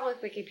have a problem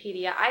with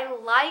Wikipedia. I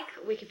like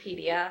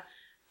Wikipedia.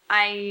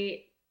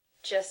 I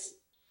just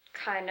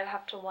kind of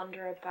have to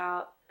wonder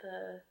about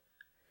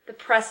the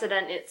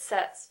precedent it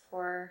sets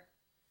for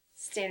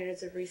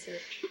standards of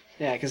research.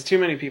 Yeah, because too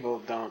many people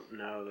don't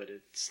know that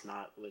it's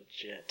not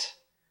legit.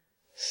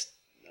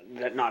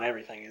 That not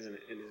everything is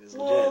legit.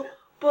 Well,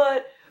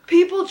 but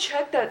people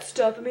check that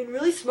stuff. I mean,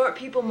 really smart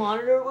people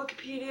monitor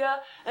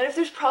Wikipedia, and if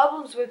there's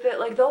problems with it,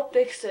 like, they'll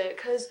fix it.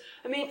 Because,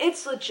 I mean,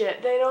 it's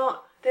legit. They don't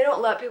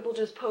let people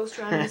just post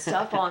random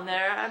stuff on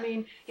there. I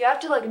mean, you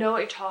have to, know what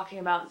you're talking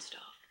about and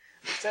stuff.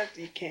 Except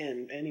you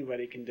can.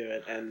 Anybody can do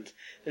it. And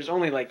there's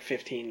only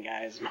 15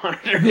 guys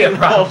monitoring Yeah, the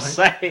probably. whole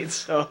site,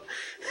 so...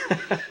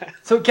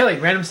 So, Kelly,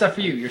 random stuff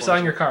for you. You're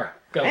selling your car.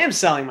 Go. I am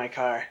selling my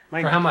car.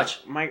 For how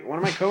much? One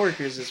of my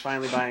coworkers is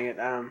finally buying it.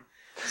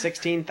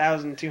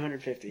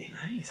 $16,250.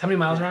 Nice. How many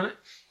miles are on it?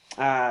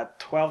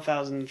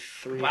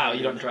 12,300. Wow,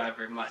 you don't drive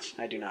very much.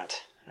 I do not.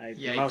 I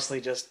Yikes.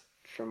 Mostly just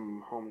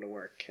from home to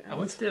work. I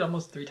once did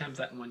almost 3 times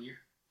that in 1 year.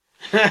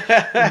 In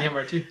the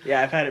MR2.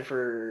 Yeah, I've had it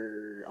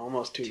for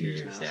almost 2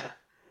 years now. Yeah. So,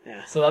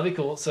 yeah. So that'll be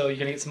cool. So you're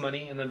gonna get some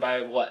money and then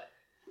buy what?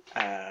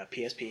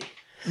 PSP.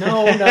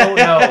 No.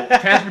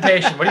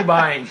 Transportation. What are you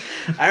buying?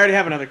 I already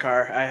have another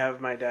car. I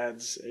have my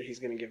dad's. He's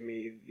going to give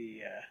me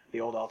the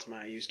old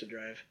Altima I used to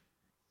drive.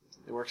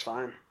 It works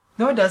fine.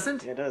 No, it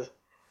doesn't. Yeah, it does.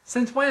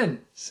 Since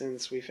when?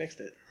 Since we fixed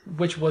it.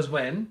 Which was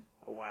when?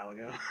 A while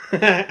ago.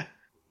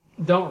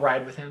 Don't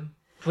ride with him.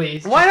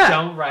 Please. Why just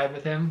not? Don't ride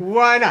with him.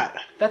 Why not?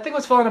 That thing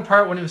was falling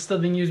apart when it was still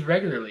being used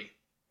regularly.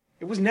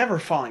 It was never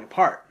falling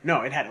apart.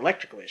 No, it had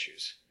electrical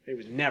issues. It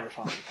was never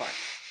falling apart.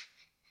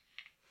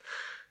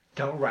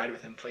 Don't ride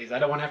with him, please. I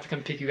don't want to have to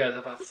come pick you guys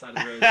up off the side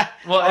of the road.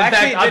 Well, in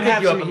actually, fact, I'll pick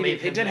you up and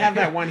leave him. It did have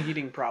that one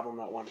heating problem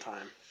at one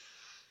time.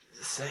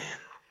 Just saying.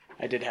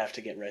 I did have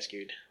to get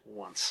rescued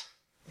once.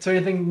 So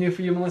anything new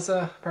for you,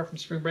 Melissa, apart from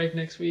spring break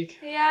next week?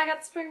 Yeah, I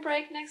got spring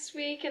break next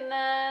week, and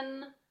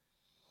then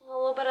a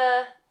little bit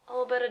of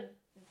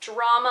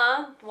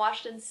drama.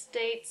 Washington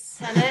State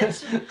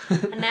Senate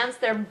announced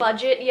their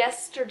budget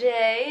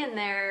yesterday, and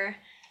they're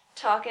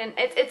talking.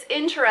 It's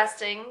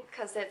interesting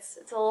because it's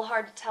a little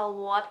hard to tell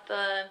what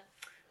the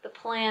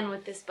plan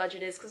with this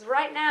budget is, because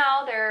right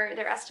now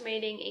they're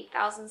estimating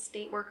 8,000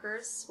 state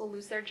workers will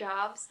lose their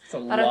jobs.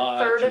 About a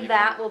third of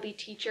that will be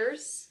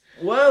teachers.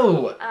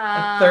 Whoa!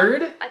 A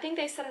third? I think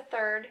they said a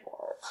third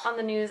on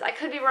the news. I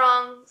could be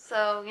wrong,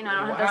 so I don't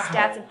have those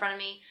stats in front of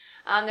me.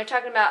 They're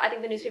talking about, I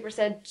think the newspaper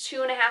said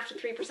 2.5% to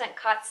 3%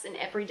 cuts in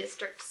every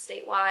district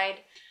statewide.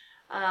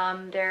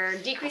 They're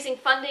decreasing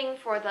funding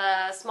for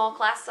the small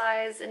class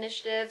size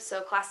initiative,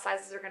 so class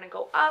sizes are going to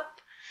go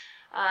up.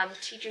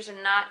 Teachers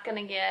are not going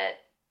to get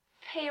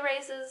pay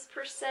raises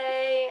per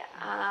se.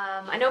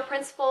 I know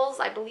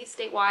principals, I believe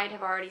statewide,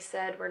 have already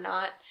said we're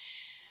not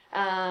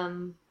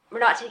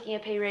taking a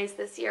pay raise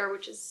this year,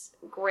 which is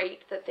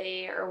great that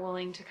they are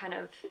willing to kind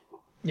of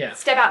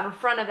step out in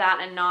front of that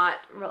and not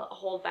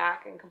hold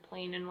back and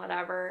complain and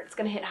whatever. It's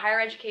going to hit higher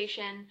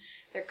education.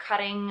 They're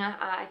cutting,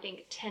 I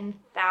think,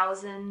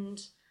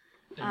 10,000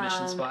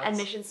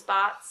 admission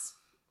spots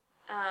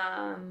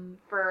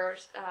for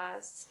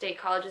state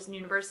colleges and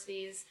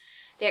universities.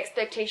 The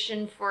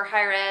expectation for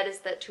higher ed is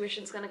that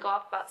tuition is going to go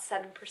up about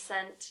 7%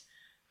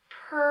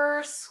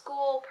 per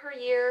school per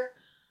year,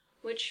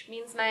 which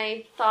means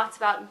my thoughts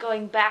about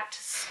going back to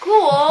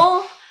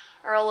school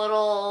are a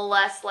little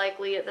less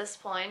likely at this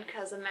point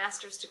because a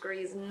master's degree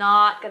is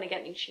not going to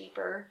get any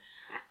cheaper.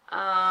 So,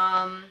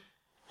 I'm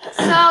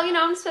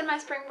going to spend my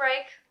spring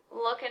break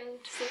looking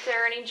to see if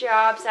there are any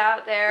jobs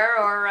out there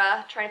or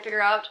trying to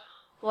figure out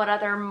what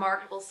other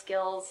marketable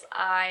skills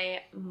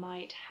I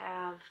might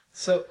have.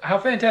 So how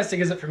fantastic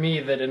is it for me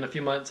that in a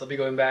few months I'll be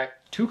going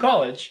back to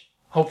college,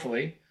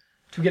 hopefully,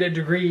 to get a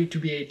degree to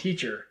be a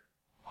teacher,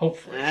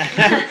 hopefully.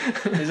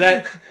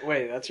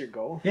 Wait, that's your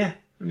goal? Yeah,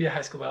 I'll be a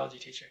high school biology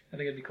teacher. I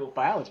think it'd be cool.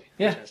 Biology?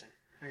 Yeah. Interesting.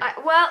 Okay.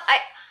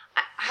 I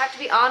have to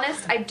be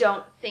honest, I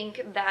don't think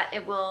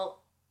it will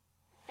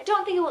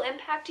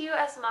impact you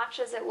as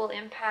much as it will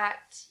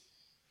impact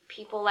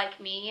people like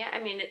me. I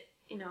mean, it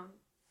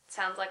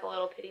sounds like a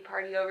little pity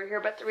party over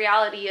here, but the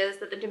reality is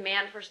that the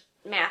demand for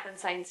math and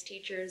science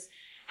teachers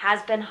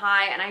has been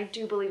high, and I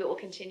do believe it will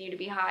continue to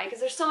be high because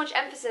there's so much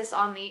emphasis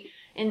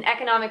in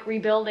economic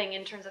rebuilding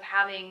in terms of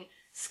having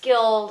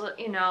skilled,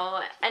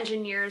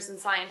 engineers and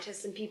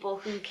scientists and people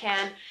who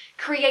can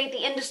create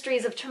the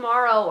industries of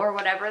tomorrow or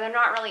whatever. They're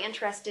not really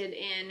interested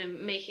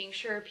in making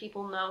sure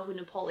people know who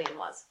Napoleon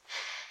was.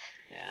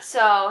 Yeah.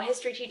 So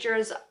history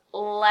teachers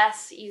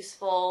less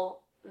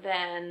useful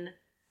than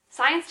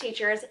science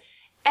teachers.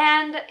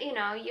 And,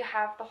 you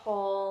have the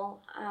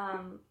whole,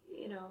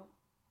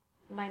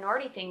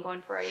 minority thing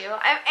going for you.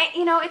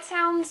 It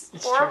sounds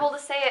horrible to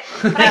say it,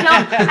 but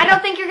I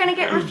don't think you're going to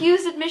get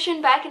refused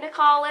admission back into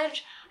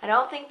college. I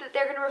don't think that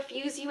they're going to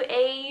refuse you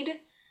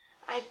aid.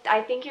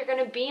 I think you're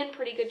going to be in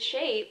pretty good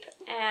shape.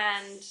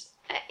 And,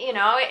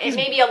 it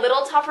may be a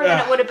little tougher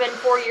than it would have been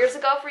 4 years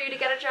ago for you to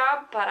get a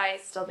job, but I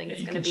still think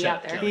it's going to be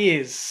out there. He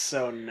is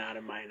so not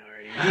a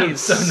minority. He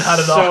is so not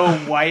at all.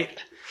 So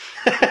white.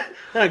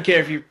 I don't care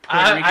if you're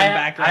Puerto Rican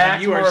background. I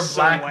act you more are so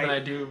black white. than I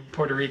do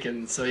Puerto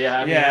Rican, so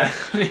yeah, I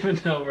don't even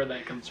know where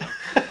that comes from.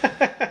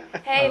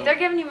 Hey, if they're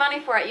giving you money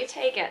for it, you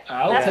take it.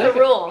 That's the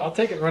rule. I'll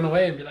take it, run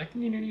away, and be like,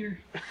 near.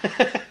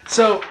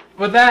 So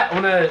with that, I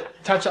want to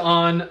touch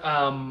on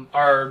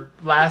our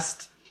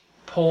last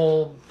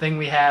poll thing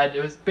we had.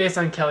 It was based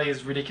on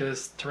Kelly's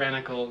ridiculous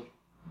tyrannical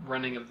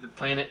running of the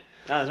planet.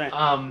 Oh, that's right.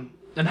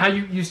 And how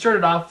you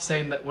started off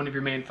saying that one of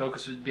your main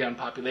focus would be on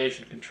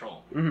population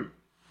control. Mm-hmm.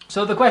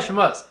 So the question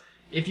was,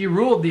 if you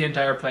ruled the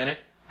entire planet,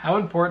 how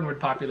important would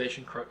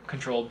population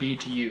control be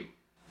to you?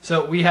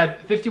 So we had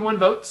 51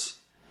 votes,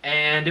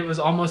 and it was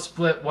almost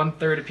split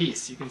 1/3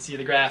 apiece. You can see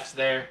the graphs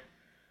there.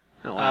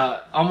 Oh,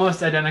 wow.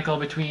 Almost identical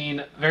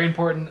between very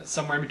important,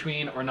 somewhere in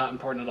between, or not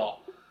important at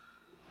all.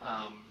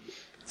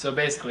 So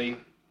basically,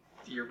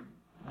 you're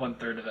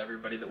 1/3 of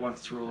everybody that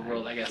wants to rule the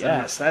world, I guess.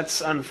 Yes,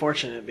 that's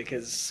unfortunate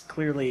because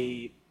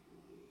clearly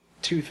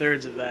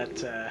 2/3 of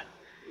that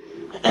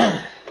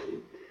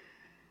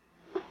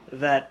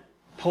that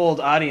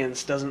polled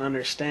audience doesn't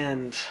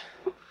understand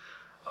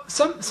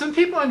Some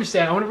people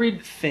understand. I want to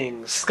read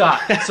things.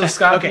 Scott. So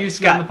Scott Okay, used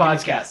to be on the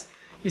Scott, give me podcast.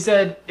 He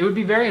said, it would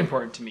be very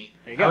important to me.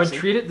 There you go, I would see?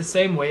 treat it the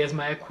same way as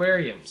my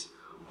aquariums.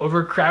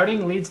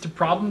 Overcrowding leads to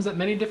problems at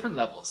many different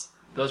levels.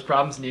 Those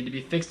problems need to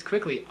be fixed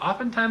quickly,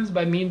 oftentimes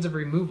by means of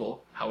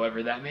removal,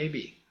 however that may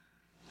be.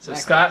 So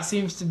Exactly. Scott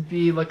seems to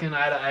be looking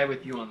eye to eye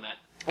with you on that.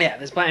 Yeah,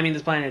 this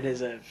planet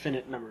is a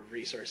finite number of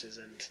resources,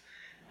 and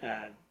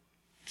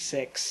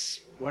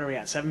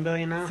 7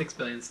 billion now? 6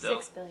 billion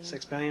still. 6 billion.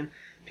 6 billion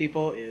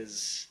people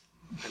is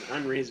an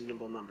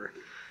unreasonable number.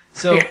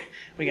 So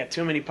we got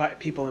too many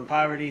people in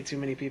poverty, too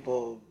many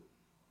people,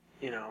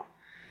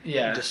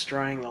 yeah,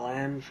 destroying the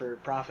land for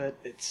profit.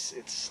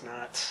 It's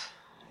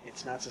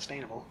not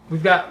sustainable.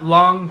 we've got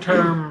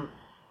long-term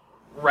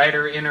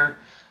writer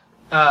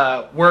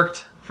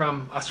worked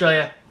from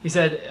Australia. He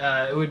said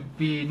it would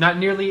be not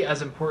nearly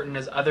as important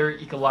as other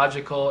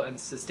ecological and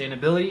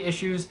sustainability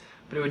issues,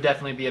 but it would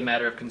definitely be a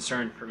matter of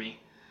concern for me.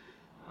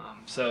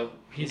 So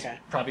he's Okay.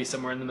 probably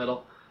somewhere in the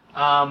middle.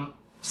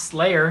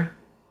 Slayer,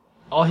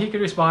 all he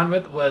could respond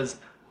with was,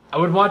 I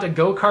would want a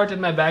go-kart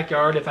in my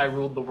backyard if I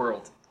ruled the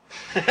world.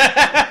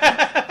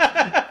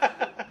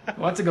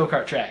 What's a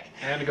go-kart track?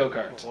 And a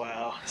go-kart.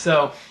 Wow.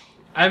 So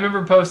I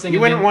remember posting... You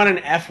and wouldn't then- want an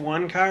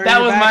F1 car?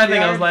 That in was your my thing.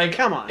 I backyard? was like,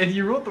 come on. If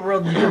you ruled the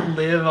world, you could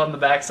live on the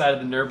backside of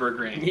the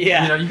Nürburgring.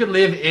 Yeah. You could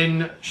live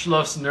in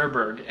Schloss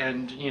Nürburg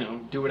and,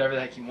 do whatever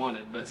the heck you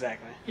wanted. But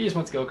Exactly. he just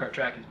wants a go-kart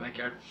track in his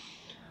backyard.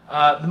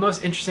 The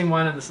most interesting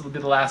one, and this will be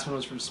the last one,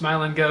 was from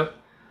Smiling Goat.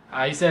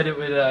 He said it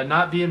would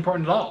not be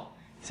important at all.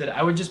 He said,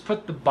 I would just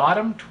put the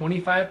bottom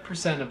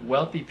 25% of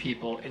wealthy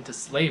people into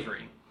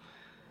slavery.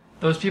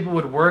 Those people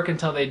would work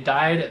until they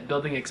died at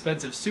building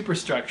expensive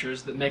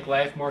superstructures that make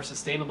life more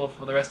sustainable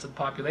for the rest of the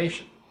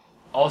population.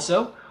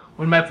 Also,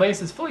 when my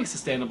place is fully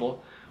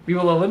sustainable, We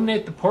will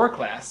eliminate the poor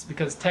class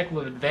because tech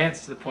will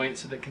advance to the point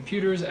so that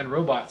computers and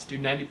robots do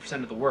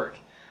 90% of the work.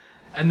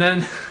 And then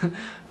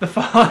the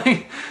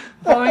following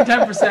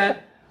 10%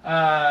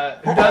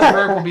 who does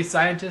work will be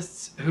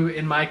scientists who,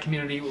 in my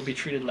community, will be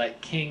treated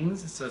like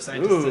kings. So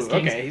scientists as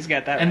kings. Okay, he's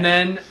got that And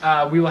right.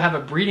 then we will have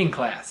a breeding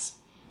class.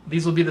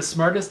 These will be the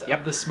smartest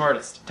of the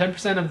smartest.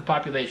 10% of the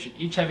population,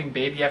 each having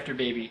baby after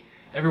baby.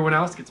 Everyone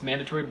else gets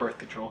mandatory birth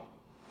control.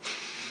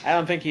 I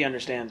don't think he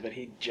understands, but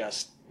he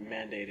just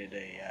mandated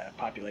a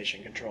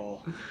population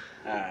control.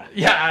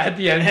 Yeah, at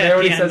the end, there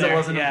when he says it there,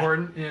 wasn't yeah.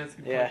 important. Yeah, that's a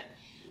good Yeah. point.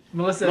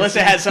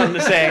 Melissa had something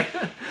to say.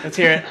 Let's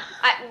hear it.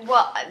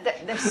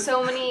 There's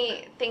so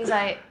many things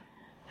I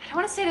don't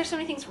want to say there's so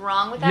many things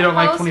wrong with that You don't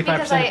like post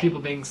 25% of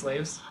people being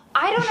slaves?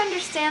 I don't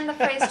understand the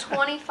phrase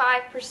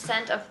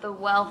 25% of the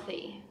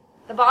wealthy.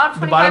 The bottom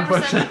 25% The bottom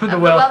portion of the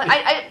wealthy.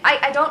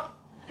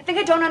 I think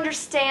I don't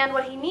understand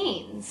what he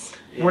means.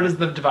 Yeah. Where does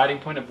the dividing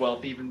point of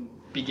wealth even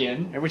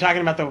begin? Are we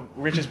talking about the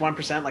richest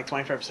 1%, like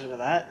 25% of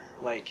that?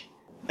 Like,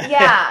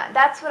 Yeah,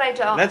 that's what I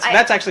don't.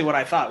 that's actually what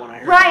I thought when I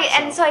heard Right,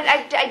 that, and so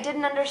I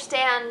didn't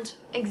understand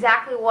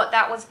exactly what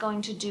that was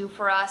going to do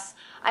for us.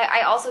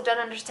 I also don't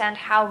understand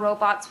how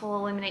robots will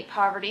eliminate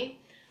poverty,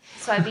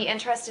 so I'd be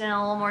interested in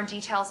a little more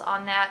details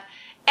on that.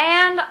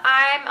 And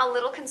I'm a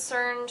little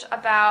concerned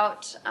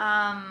about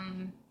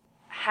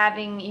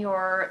having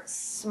your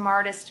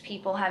smartest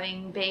people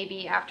having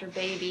baby after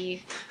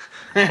baby.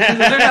 Because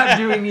they're not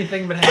doing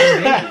anything but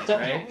having babies,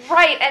 right?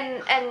 Right,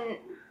 and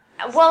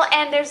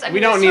there's We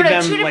don't sort need of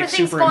them, two different like,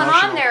 things super going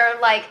emotional. on there,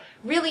 like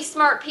really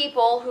smart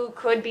people who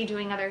could be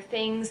doing other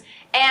things,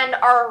 and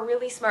are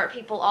really smart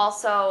people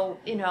also,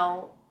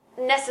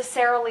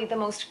 necessarily the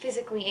most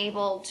physically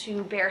able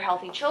to bear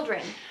healthy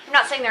children. I'm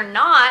not saying they're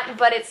not,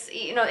 but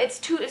it's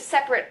two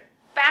separate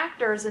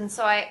factors, and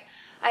so I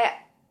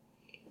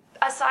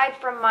aside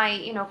from my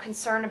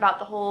concern about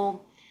the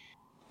whole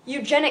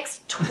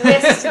eugenics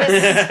twist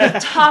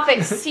this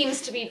topic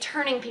seems to be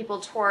turning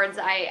people towards,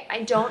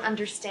 I don't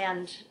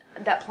understand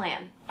that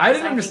plan. I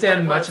didn't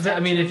understand much of it. I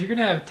mean, if you're going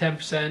to have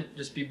 10%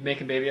 just be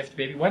making baby after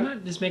baby, why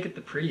not just make it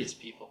the prettiest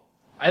people?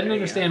 I didn't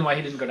understand why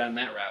he didn't go down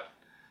that route.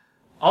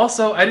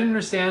 Also, I didn't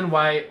understand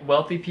why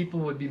wealthy people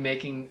would be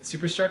making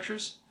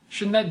superstructures.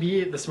 Shouldn't that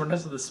be the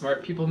smartest of the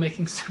smart people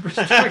making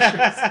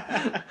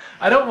superstructures?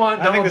 I don't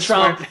want Donald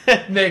Trump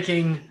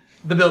making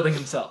the building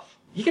himself.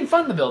 He can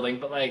fund the building,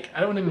 but I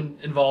don't want him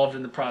involved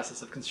in the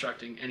process of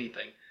constructing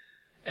anything.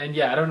 And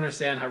yeah, I don't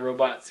understand how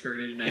robots are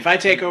going to do 90%. If I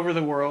take over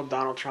the world,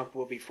 Donald Trump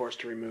will be forced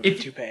to remove the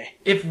toupee.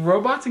 If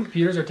robots and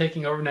computers are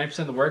taking over 90%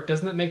 of the work,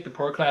 doesn't that make the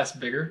poor class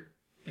bigger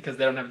because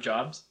they don't have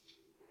jobs?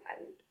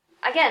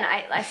 Again,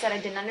 I said I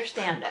didn't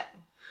understand it.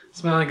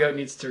 Smiling Goat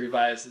needs to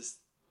revise his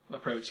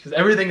approach because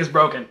everything is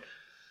broken.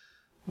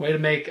 Way to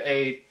make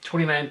a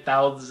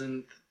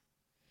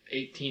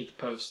 29,018th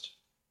post.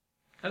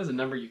 That is a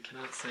number you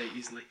cannot say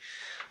easily.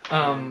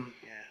 Yeah,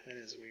 that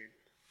is weird.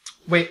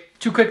 Wait,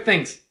 two quick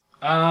things.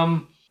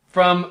 From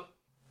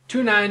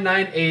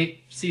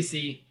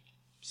 2998cc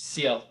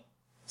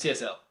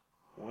CSL.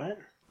 What?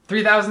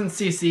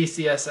 3000cc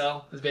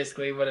CSL is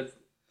basically what it's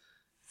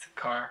a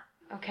car.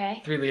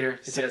 Okay. 3 liter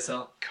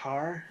CSL.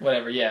 Car?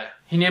 Whatever, yeah.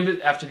 He named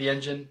it after the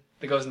engine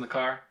that goes in the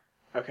car.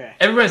 Okay.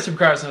 Everybody in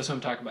Supercars knows what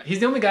I'm talking about. He's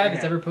the only guy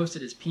that's ever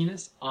posted his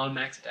penis on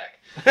Max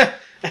Attack.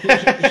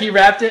 he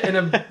wrapped it in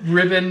a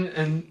ribbon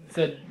and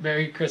said,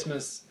 "Merry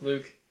Christmas,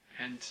 Luke."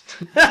 And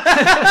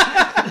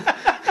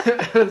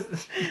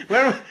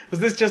Was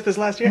this just this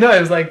last year? no, it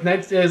was like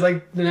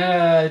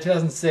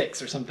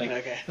 2006 or something.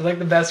 Okay. It was like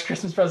the best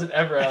Christmas present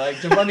ever. I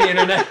jumped on the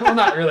internet. Well,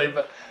 not really,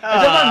 but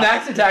I jumped on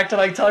Max Attack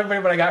to tell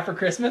everybody what I got for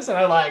Christmas, and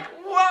I'm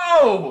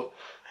whoa,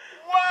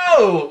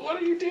 what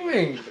are you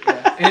doing? But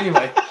yeah,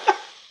 anyway.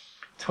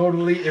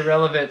 Totally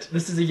irrelevant.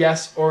 This is a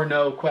yes or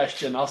no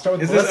question. I'll start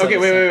with Melissa. Okay,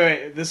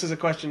 wait. This is a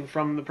question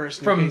from the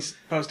person who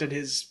posted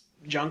his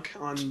junk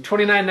on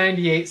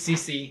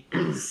 2998cc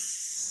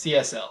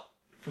CSL.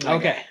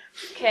 Okay.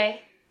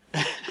 Okay.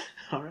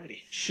 Alrighty.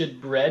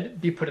 Should bread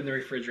be put in the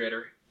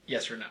refrigerator?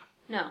 Yes or no?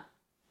 No.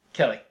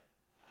 Kelly.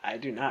 I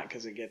do not,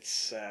 because it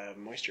gets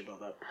moisture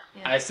buildup.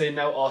 Yeah. I say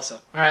no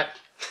also. Alright.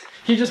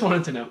 He just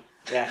wanted to know.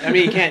 Yeah, I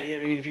mean, you can't.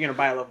 if you're gonna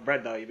buy a loaf of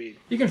bread, though,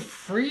 You can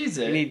freeze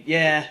it.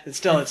 it's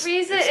still.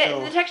 Freeze it.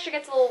 Still, The texture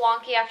gets a little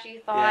wonky after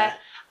you thaw Yeah. it.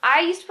 I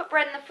used to put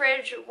bread in the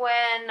fridge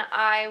when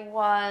I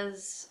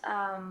was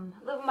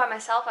living by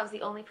myself. I was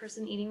the only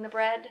person eating the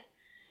bread,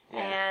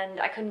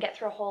 and I couldn't get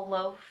through a whole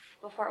loaf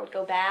before it would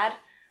go bad.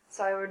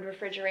 So I would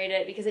refrigerate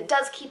it because it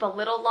does keep a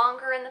little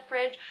longer in the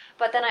fridge.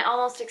 But then I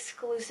almost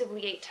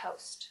exclusively ate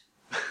toast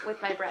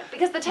with my bread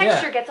because the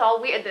texture gets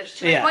all weird. There's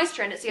too much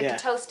moisture in it, so you have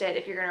to toast it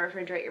if you're going to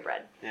refrigerate your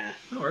bread. Yeah,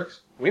 It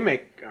works. we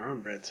make our own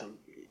bread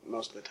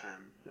most of the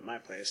time at my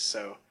place,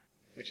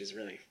 which is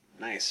really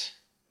nice.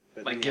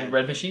 But Like then in a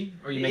bread machine?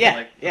 Or you make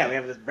yeah, it we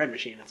have this bread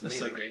machine. It's That's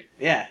amazing. so great.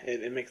 Yeah,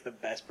 it makes the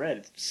best bread.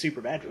 It's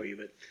super bad for you,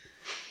 but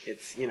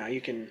it's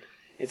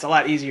it's a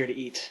lot easier to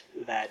eat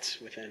that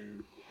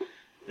within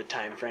the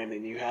time frame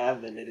that you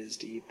have than it is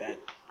to eat that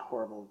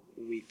horrible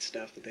wheat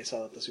stuff that they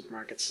sell at the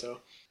supermarkets. So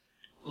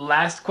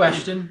last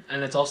question,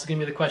 and it's also going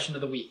to be the question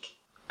of the week.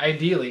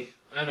 Ideally,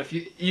 I don't know if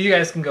you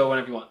guys can go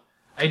whenever you want.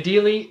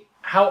 Ideally,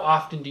 how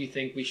often do you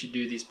think we should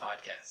do these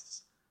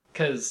podcasts?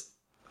 Because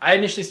I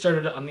initially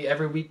started on the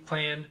every week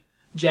plan.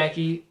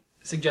 Jackie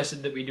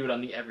suggested that we do it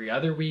on the every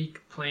other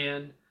week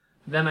plan.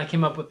 Then I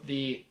came up with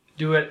the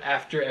do it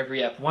after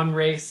every F1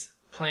 race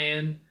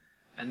plan.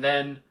 And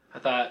then I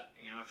thought,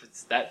 if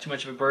it's that too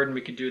much of a burden,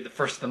 we could do the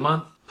first of the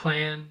month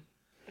plan.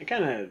 I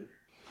kind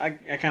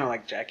of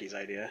like Jackie's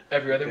idea.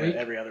 Every other week?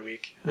 Every other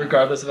week.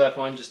 Regardless of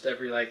F1, just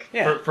every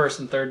first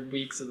and third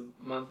weeks of the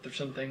month or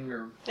something?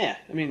 Or yeah,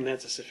 I mean,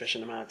 that's a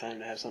sufficient amount of time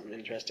to have something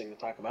interesting to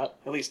talk about,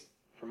 at least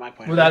from my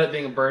point without of it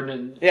being a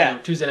burden.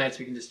 And Tuesday nights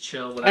we can just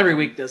chill. Every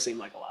week does seem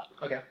like a lot.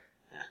 Okay.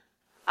 Yeah.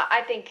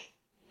 I think,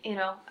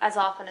 as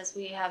often as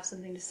we have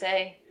something to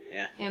say.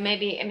 Yeah.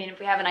 Maybe, if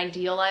we have an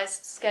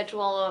idealized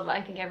schedule of,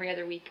 I think every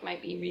other week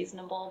might be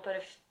reasonable, but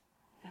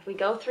if we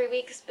go 3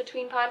 weeks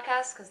between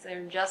podcasts because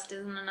there just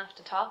isn't enough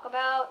to talk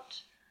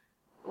about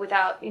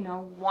without,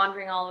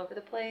 wandering all over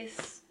the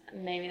place,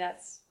 maybe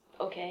that's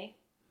okay.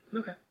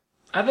 Okay.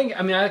 I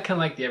kind of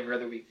like the every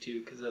other week too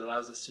because it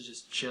allows us to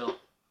just chill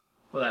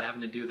without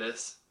having to do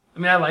this.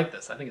 I like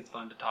this. I think it's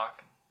fun to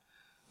talk.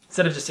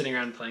 Instead of just sitting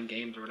around playing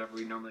games or whatever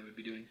we normally would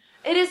be doing.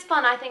 It is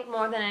fun. I think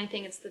more than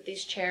anything it's that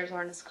these chairs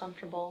aren't as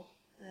comfortable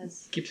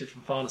as... Keeps you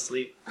from falling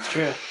asleep. It's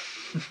true.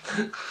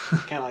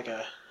 Kind of like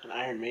an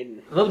Iron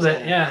Maiden. A little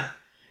bit, yeah.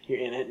 You're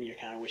in it and you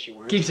kind of wish you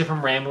weren't. Keeps you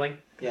from rambling.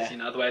 Yeah.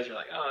 Otherwise you're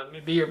like, oh, I'm going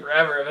to be here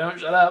forever if I don't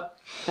shut up.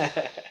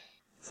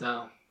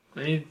 So,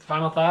 any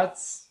final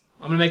thoughts?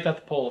 I'm going to make that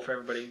the poll for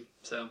everybody,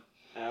 so...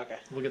 Okay.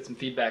 We'll get some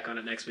feedback on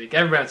it next week.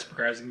 Everybody on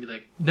Supercars is going to be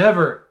like,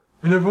 never!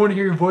 I never want to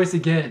hear your voice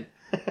again.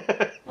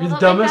 You're the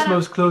dumbest,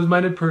 most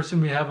closed-minded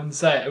person we have on the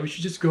site. We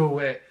should just go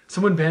away.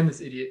 Someone ban this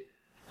idiot.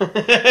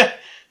 That's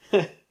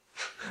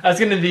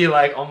going to be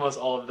like almost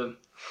all of them.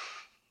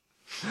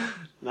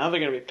 Now they're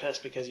going to be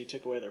pissed because you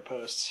took away their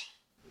posts.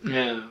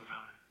 Yeah, probably.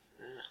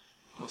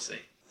 We'll see.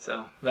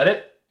 So, is that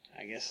it?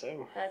 I guess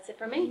so. That's it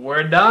for me.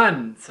 We're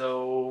done.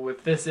 So,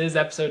 if this is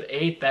episode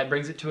 8, that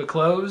brings it to a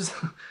close.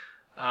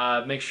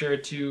 Make sure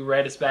to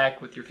write us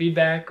back with your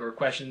feedback or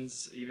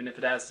questions, even if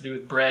it has to do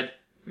with bread.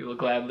 We will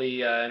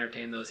gladly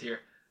entertain those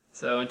here.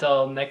 So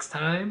until next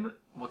time,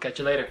 we'll catch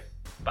you later.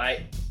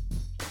 Bye.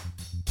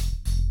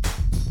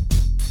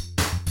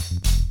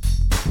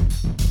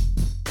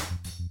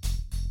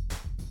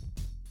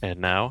 And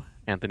now,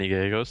 Anthony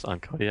Gallegos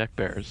on Kodiak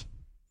Bears.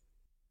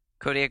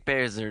 Kodiak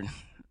bears are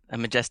a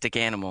majestic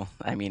animal.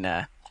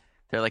 They're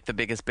like the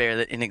biggest bear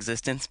in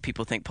existence.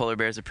 People think polar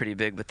bears are pretty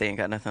big, but they ain't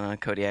got nothing on a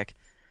Kodiak.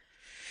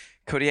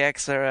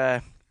 Kodiaks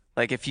are...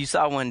 Like, if you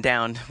saw one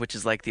downed, which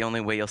is, like, the only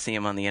way you'll see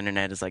him on the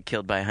internet is, like,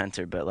 killed by a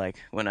hunter. But, like,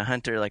 when a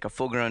hunter, like, a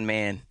full-grown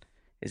man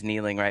is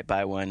kneeling right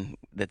by one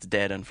that's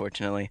dead,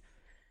 unfortunately,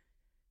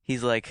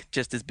 he's, like,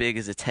 just as big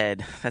as its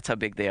head. That's how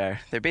big they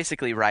are. They're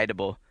basically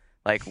rideable.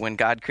 Like, when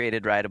God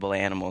created rideable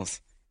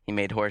animals, he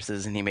made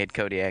horses and he made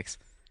Kodiaks.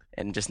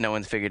 And just no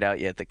one's figured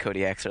out yet that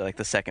Kodiaks are, like,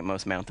 the second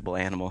most mountable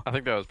animal. I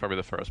think that was probably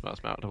the first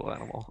most mountable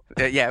animal.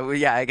 I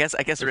guess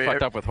They're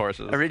fucked up with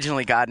horses.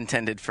 Originally, God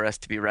intended for us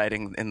to be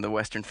riding in the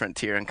western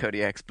frontier on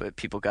Kodiaks, but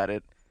people got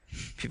it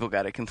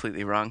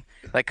completely wrong.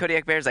 Like,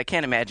 Kodiak bears, I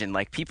can't imagine.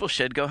 Like, people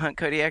should go hunt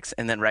Kodiaks,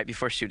 and then right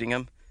before shooting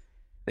them,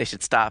 they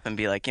should stop and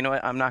be like, you know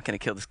what, I'm not going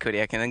to kill this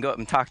Kodiak, and then go up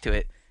and talk to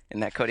it,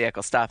 and that Kodiak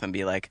will stop and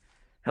be like,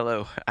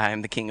 hello, I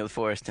am the king of the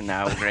forest, and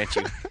now I will grant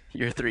you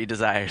your 3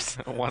 desires.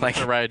 I want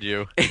to ride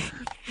you.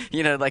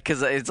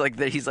 Because it's like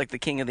he's like the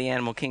king of the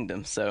animal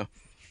kingdom. So,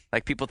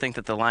 like, people think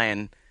that the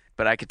lion,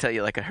 but I could tell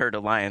you, like, a herd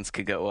of lions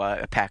could go,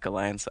 a pack of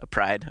lions, a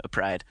pride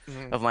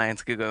of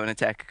lions could go and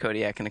attack a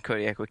Kodiak, and a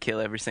Kodiak would kill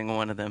every single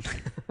one of them.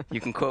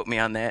 You can quote me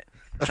on that.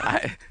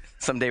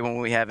 Someday when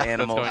we have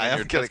animals.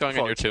 That's going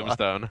on your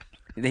tombstone.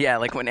 Yeah,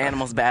 like when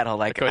animals battle,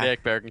 like a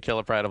Kodiak bear can kill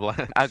a pride of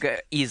lions. I'll go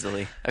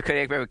easily. A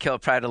Kodiak bear would kill a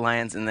pride of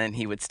lions, and then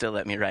he would still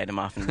let me ride him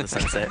off into the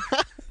sunset.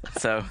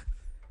 So,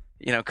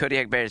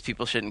 Kodiak bears,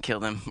 people shouldn't kill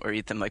them or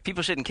eat them. Like,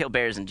 people shouldn't kill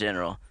bears in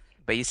general.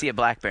 But you see a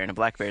black bear, and a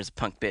black bear is a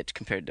punk bitch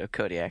compared to a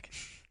Kodiak.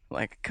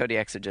 Like,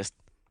 Kodiaks are just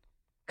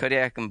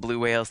Kodiak and blue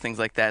whales, things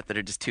like that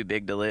are just too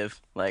big to live.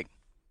 Like,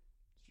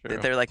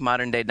 they're like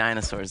modern day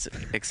dinosaurs,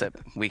 except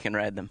we can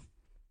ride them.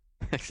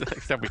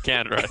 Except we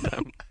can't ride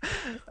them.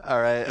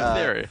 All right. In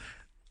theory.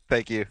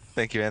 Thank you,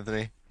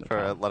 Anthony,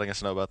 for letting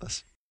us know about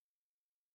this.